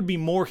 but there would be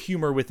more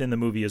humor within the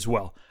movie as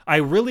well. I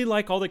really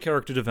like all the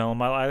character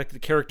development. I like the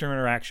character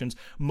interactions.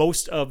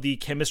 Most of the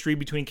chemistry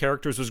between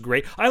characters was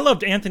great. I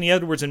loved Anthony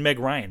Edwards and Meg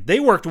Ryan. They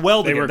worked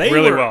well together. They worked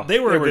really well. They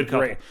were a good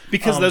great. couple.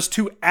 Because those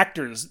two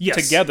actors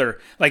together,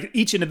 like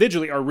each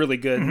individually, are really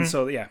good. And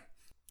so, yeah.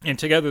 And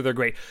together they're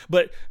great.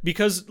 But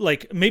because,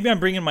 like, maybe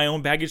I'm bringing my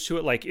own baggage to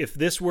it. Like, if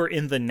this were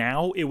in the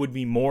now, it would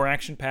be more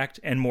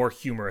action-packed and more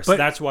humorous. But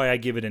that's why I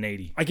give it an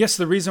 80. I guess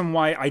the reason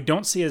why I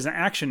don't see it as an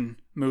action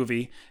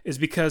movie is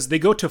because they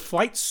go to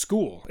flight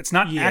school. It's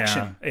not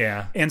action.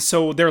 Yeah. And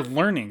so they're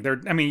learning.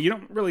 You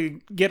don't really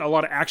get a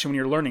lot of action when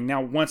you're learning.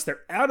 Now, once they're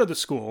out of the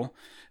school,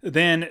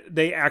 then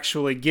they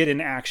actually get in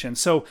action.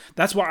 So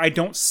that's why I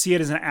don't see it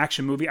as an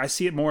action movie. I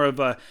see it more of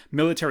a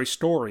military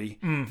story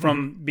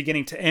from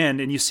beginning to end,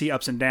 and you see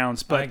ups and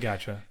downs. But I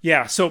gotcha.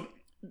 Yeah, so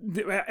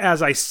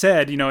as I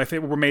said, if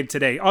it were made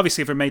today,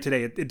 obviously if it were made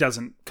today, it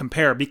doesn't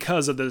compare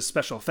because of the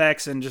special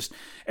effects and just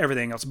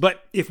everything else.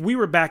 But if we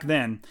were back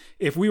then,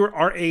 if we were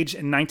our age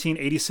in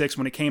 1986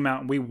 when it came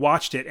out and we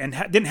watched it and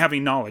didn't have any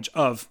knowledge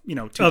of,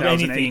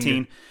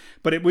 2018,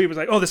 but we was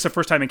like, oh, this is the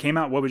first time it came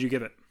out, what would you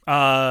give it?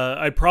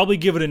 I'd probably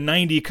give it a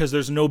 90 because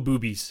there's no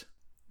boobies.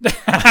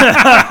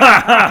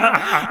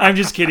 I'm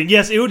just kidding.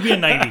 Yes, it would be a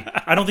 90.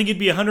 I don't think it'd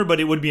be 100, but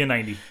it would be a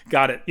 90.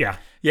 Got it. Yeah.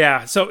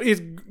 Yeah, so it's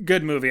a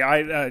good movie.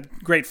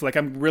 Great flick.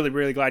 I'm really,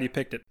 really glad you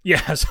picked it.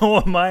 Yeah, so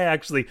am I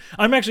actually.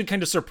 I'm actually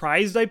kind of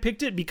surprised I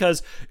picked it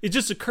because it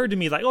just occurred to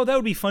me like, oh, that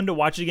would be fun to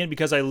watch it again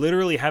because I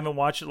literally haven't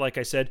watched it, like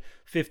I said,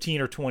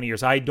 15 or 20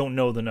 years. I don't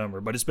know the number,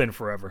 but it's been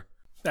forever.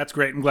 That's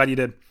great. I'm glad you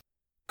did.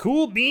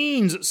 Cool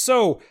beans.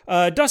 So,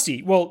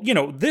 Dusty, well,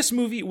 this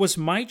movie was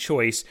my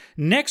choice.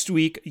 Next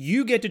week,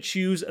 you get to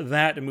choose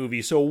that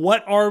movie. So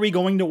what are we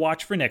going to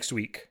watch for next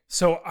week?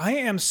 So I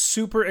am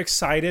super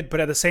excited, but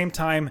at the same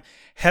time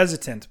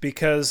hesitant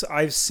because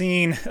I've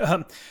seen,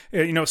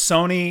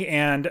 Sony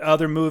and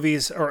other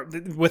movies, or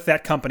with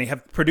that company,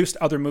 have produced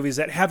other movies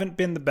that haven't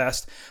been the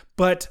best.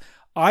 But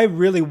I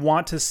really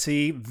want to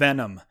see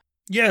Venom.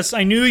 Yes,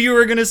 I knew you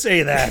were going to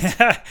say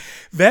that.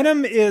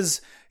 Venom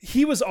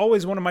he was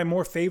always one of my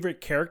more favorite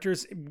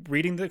characters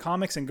reading the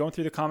comics and going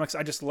through the comics.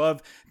 I just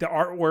love the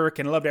artwork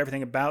and loved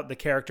everything about the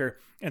character.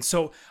 And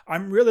so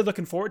I'm really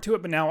looking forward to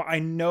it. But now I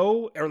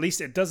know, or at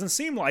least it doesn't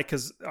seem like,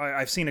 because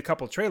I've seen a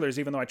couple of trailers,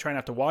 even though I try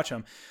not to watch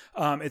them,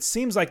 it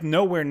seems like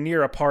nowhere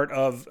near a part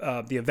of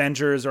the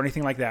Avengers or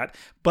anything like that.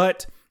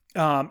 But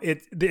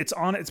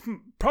it's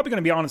probably going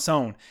to be on its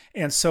own,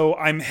 and so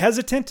I'm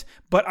hesitant,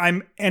 but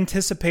I'm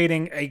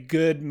anticipating a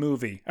good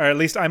movie, or at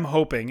least I'm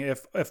hoping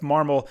if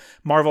Marvel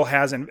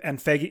has and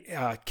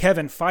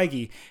Kevin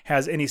Feige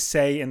has any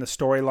say in the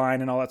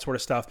storyline and all that sort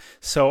of stuff.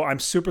 So I'm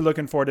super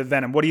looking forward to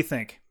Venom. What do you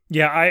think?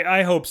 Yeah,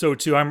 I hope so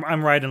too.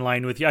 I'm right in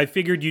line with you. I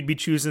figured you'd be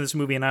choosing this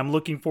movie, and I'm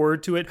looking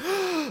forward to it,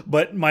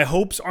 but my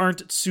hopes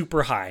aren't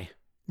super high.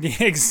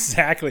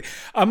 Exactly.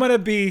 I'm going to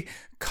be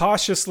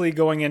cautiously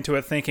going into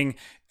it thinking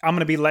I'm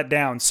going to be let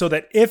down, so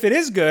that if it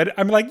is good,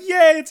 I'm like,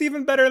 yay, it's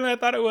even better than I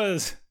thought it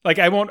was. Like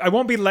I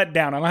won't be let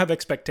down. I don't have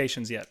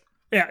expectations yet.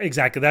 Yeah,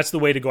 exactly. That's the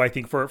way to go, I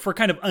think, for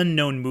kind of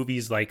unknown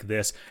movies like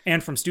this,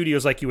 and from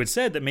studios like you had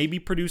said that maybe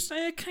produced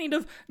kind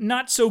of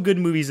not so good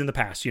movies in the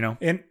past, you know.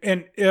 And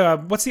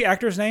what's the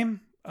actor's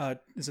name?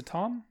 Is it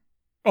Tom?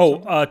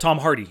 Oh, Tom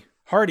Hardy.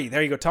 Hardy.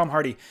 There you go, Tom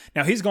Hardy.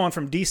 Now he's going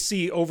from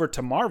DC over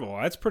to Marvel.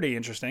 That's pretty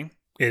interesting.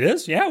 It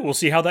is. Yeah, we'll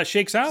see how that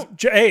shakes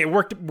out. Hey, it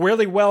worked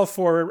really well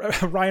for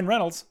Ryan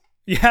Reynolds.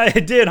 Yeah,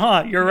 it did,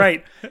 huh? You're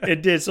right.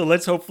 It did. So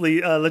let's hope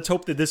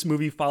that this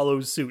movie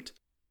follows suit.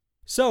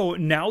 So,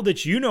 now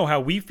that you know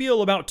how we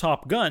feel about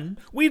Top Gun,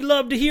 we'd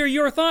love to hear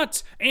your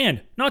thoughts,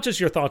 and not just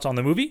your thoughts on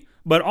the movie,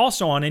 but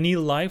also on any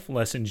life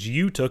lessons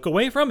you took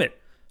away from it.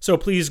 So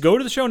please go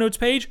to the show notes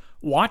page,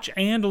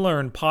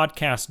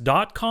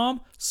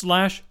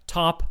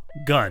 watchandlearnpodcast.com/Top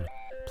Gun.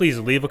 Please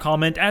leave a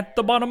comment at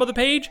the bottom of the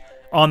page.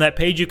 On that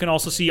page, you can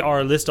also see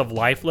our list of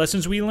life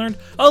lessons we learned,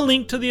 a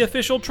link to the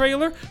official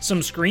trailer, some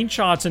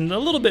screenshots, and a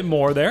little bit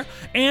more there.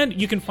 And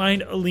you can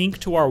find a link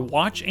to our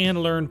Watch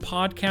and Learn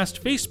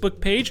Podcast Facebook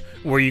page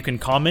where you can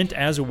comment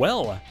as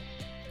well.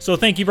 So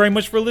thank you very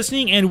much for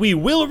listening, and we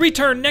will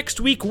return next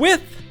week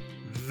with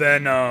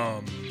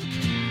Venom.